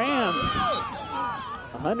for the Rams.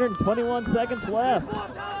 121 seconds left.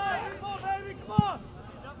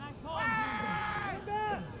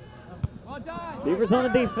 Sievers on the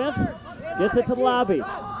defense. Gets it to Lobby.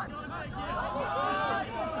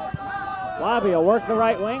 Lobby will work the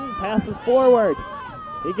right wing. Passes forward.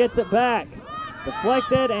 He gets it back.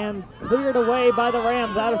 Deflected and cleared away by the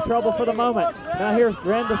Rams. Out of trouble for the moment. Now here's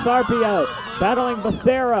Grandisarpio battling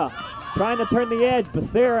Becerra. Trying to turn the edge.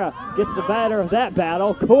 Becerra gets the better of that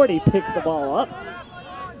battle. Cordy picks the ball up.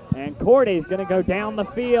 And Cordy's going to go down the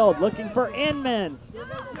field looking for Inman,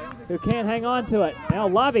 who can't hang on to it. Now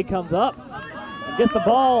Lobby comes up and gets the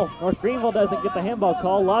ball. North Greenville doesn't get the handball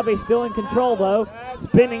call. Lobby still in control, though.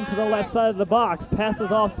 Spinning to the left side of the box.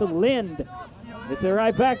 Passes off to Lind. Gets it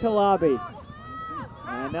right back to Lobby.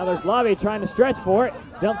 And now there's Lobby trying to stretch for it.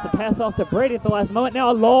 Dumps the pass off to Brady at the last moment.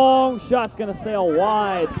 Now a long shot's going to sail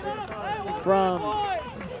wide from, I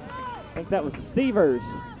think that was Sievers.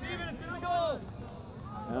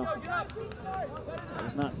 No, that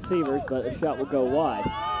was not Sievers, but the shot will go wide.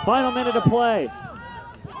 Final minute of play.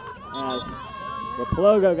 As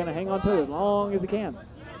Raplogo going to hang on to it as long as he can.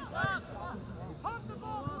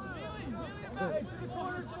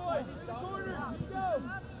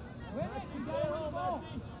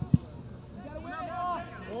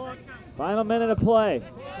 Final minute of play.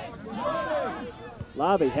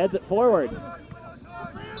 Lobby heads it forward.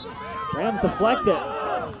 Rams deflect it.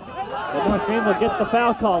 But North Greenville gets the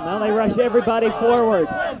foul call. Now they rush everybody forward.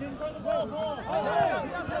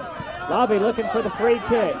 Lobby looking for the free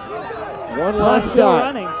kick. One last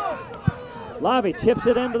shot. Running. Lobby chips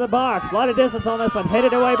it into the box. A lot of distance on this one.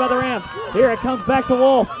 Headed away by the Rams. Here it comes back to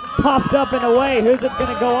Wolf. Popped up and away. Who's it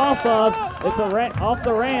going to go off of? It's off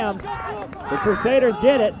the Rams. The Crusaders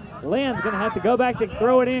get it. Lynn's going to have to go back to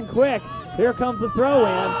throw it in quick. Here comes the throw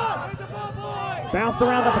in. Bounced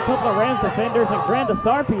around up a couple of Rams defenders, and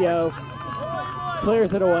Grandisarpio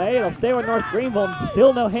clears it away. It'll stay with North Greenville.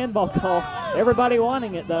 Still no handball call. Everybody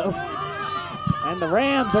wanting it, though. And the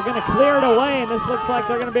Rams are going to clear it away, and this looks like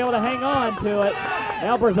they're going to be able to hang on to it.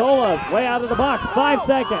 Now Barzola's way out of the box. 5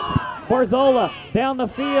 seconds. Barzola down the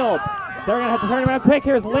field. They're going to have to turn around quick.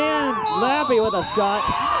 Here's Lynn Lappy with a shot,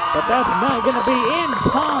 but that's not going to be in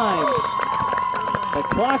time. The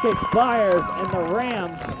clock expires, and the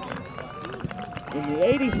Rams, in the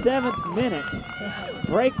 87th minute,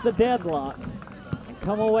 break the deadlock and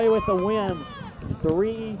come away with the win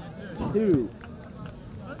 3-2.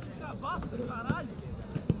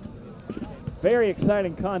 very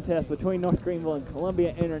exciting contest between North Greenville and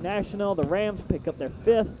Columbia International. The Rams pick up their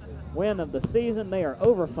 5th win of the season. They are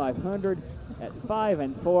over 500 at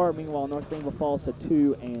 5-4. Meanwhile, North Greenville falls to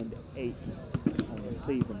 2-8 on the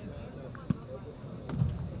season.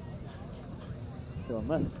 So a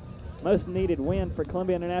most needed win for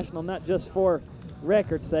Columbia International, not just for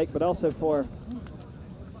record's sake, but also for,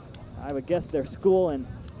 I would guess, their school and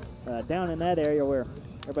down in that area where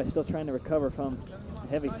everybody's still trying to recover from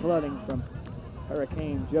heavy flooding from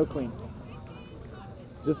Hurricane Joaquin.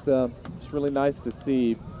 Just really nice to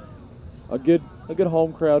see a good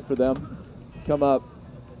home crowd for them come up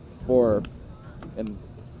for an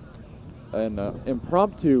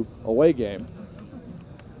impromptu away game.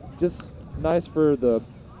 Just nice for the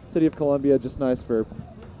city of Columbia. Just nice to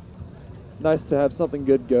have something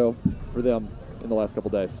good go for them in the last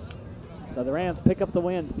couple days. So the Rams pick up the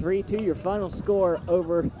win, 3-2, your final score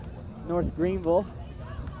over North Greenville.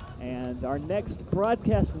 And our next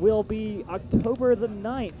broadcast will be October the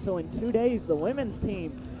 9th. So in 2 days, the women's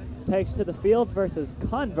team takes to the field versus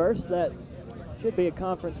Converse. That should be a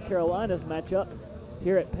Conference Carolinas matchup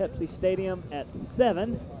here at Pepsi Stadium at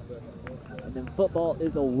 7. And then football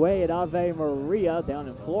is away at Ave Maria down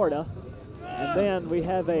in Florida. And then we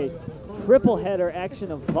have a triple header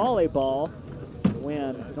action of volleyball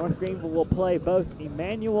when North Greenville will play both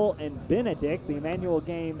Emmanuel and Benedict. The Emmanuel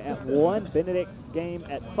game at 1, Benedict game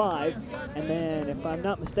at 5. And then, if I'm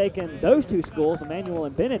not mistaken, those two schools, Emmanuel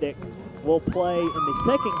and Benedict, will play in the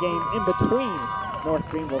second game in between North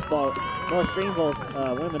Greenville's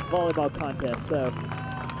women's volleyball contest. So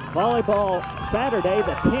volleyball Saturday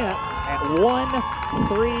the 10th at 1,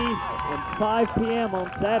 3, and 5 p.m.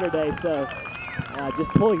 on Saturday. So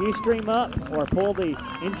just pull Ustream up or pull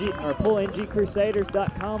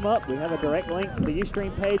ngcrusaders.com up. We have a direct link to the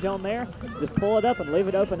Ustream page on there. Just pull it up and leave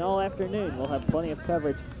it open all afternoon. We'll have plenty of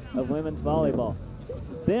coverage of women's volleyball.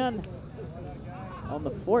 Then on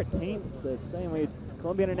the 14th, it's saying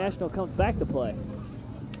Columbia International comes back to play.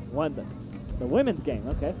 The women's game,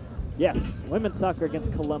 okay. Yes, women's soccer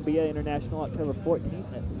against Columbia International, October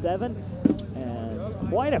 14th at 7. And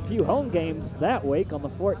quite a few home games that week on the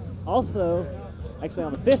 14th. Also, actually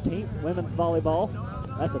on the 15th, women's volleyball.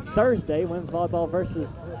 That's a Thursday, women's volleyball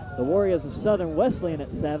versus the Warriors of Southern Wesleyan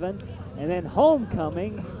at 7. And then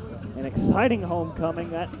homecoming, an exciting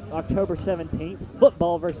homecoming, that's October 17th.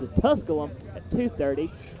 Football versus Tusculum at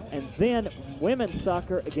 2:30. And then women's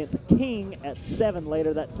soccer against King at 7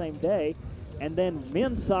 later that same day. And then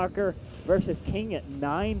men's soccer versus King at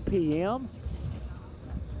 9 p.m.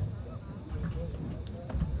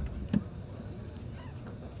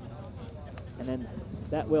 And then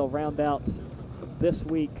that will round out this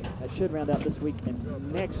week. That should round out this week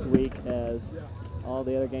and next week, as all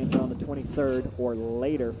the other games are on the 23rd or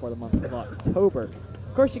later for the month of October.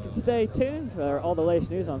 Of course, you can stay tuned for all the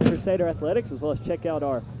latest news on Crusader Athletics, as well as check out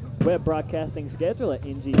our web broadcasting schedule at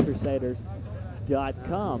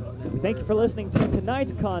ngcrusaders.com. We thank you for listening to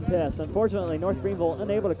tonight's contest. Unfortunately, North Greenville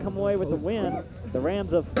unable to come away with the win. The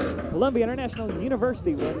Rams of Columbia International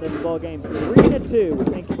University win this ball game 3-2. We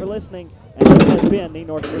thank you for listening, and this has been the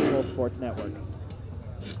North Greenville Sports Network.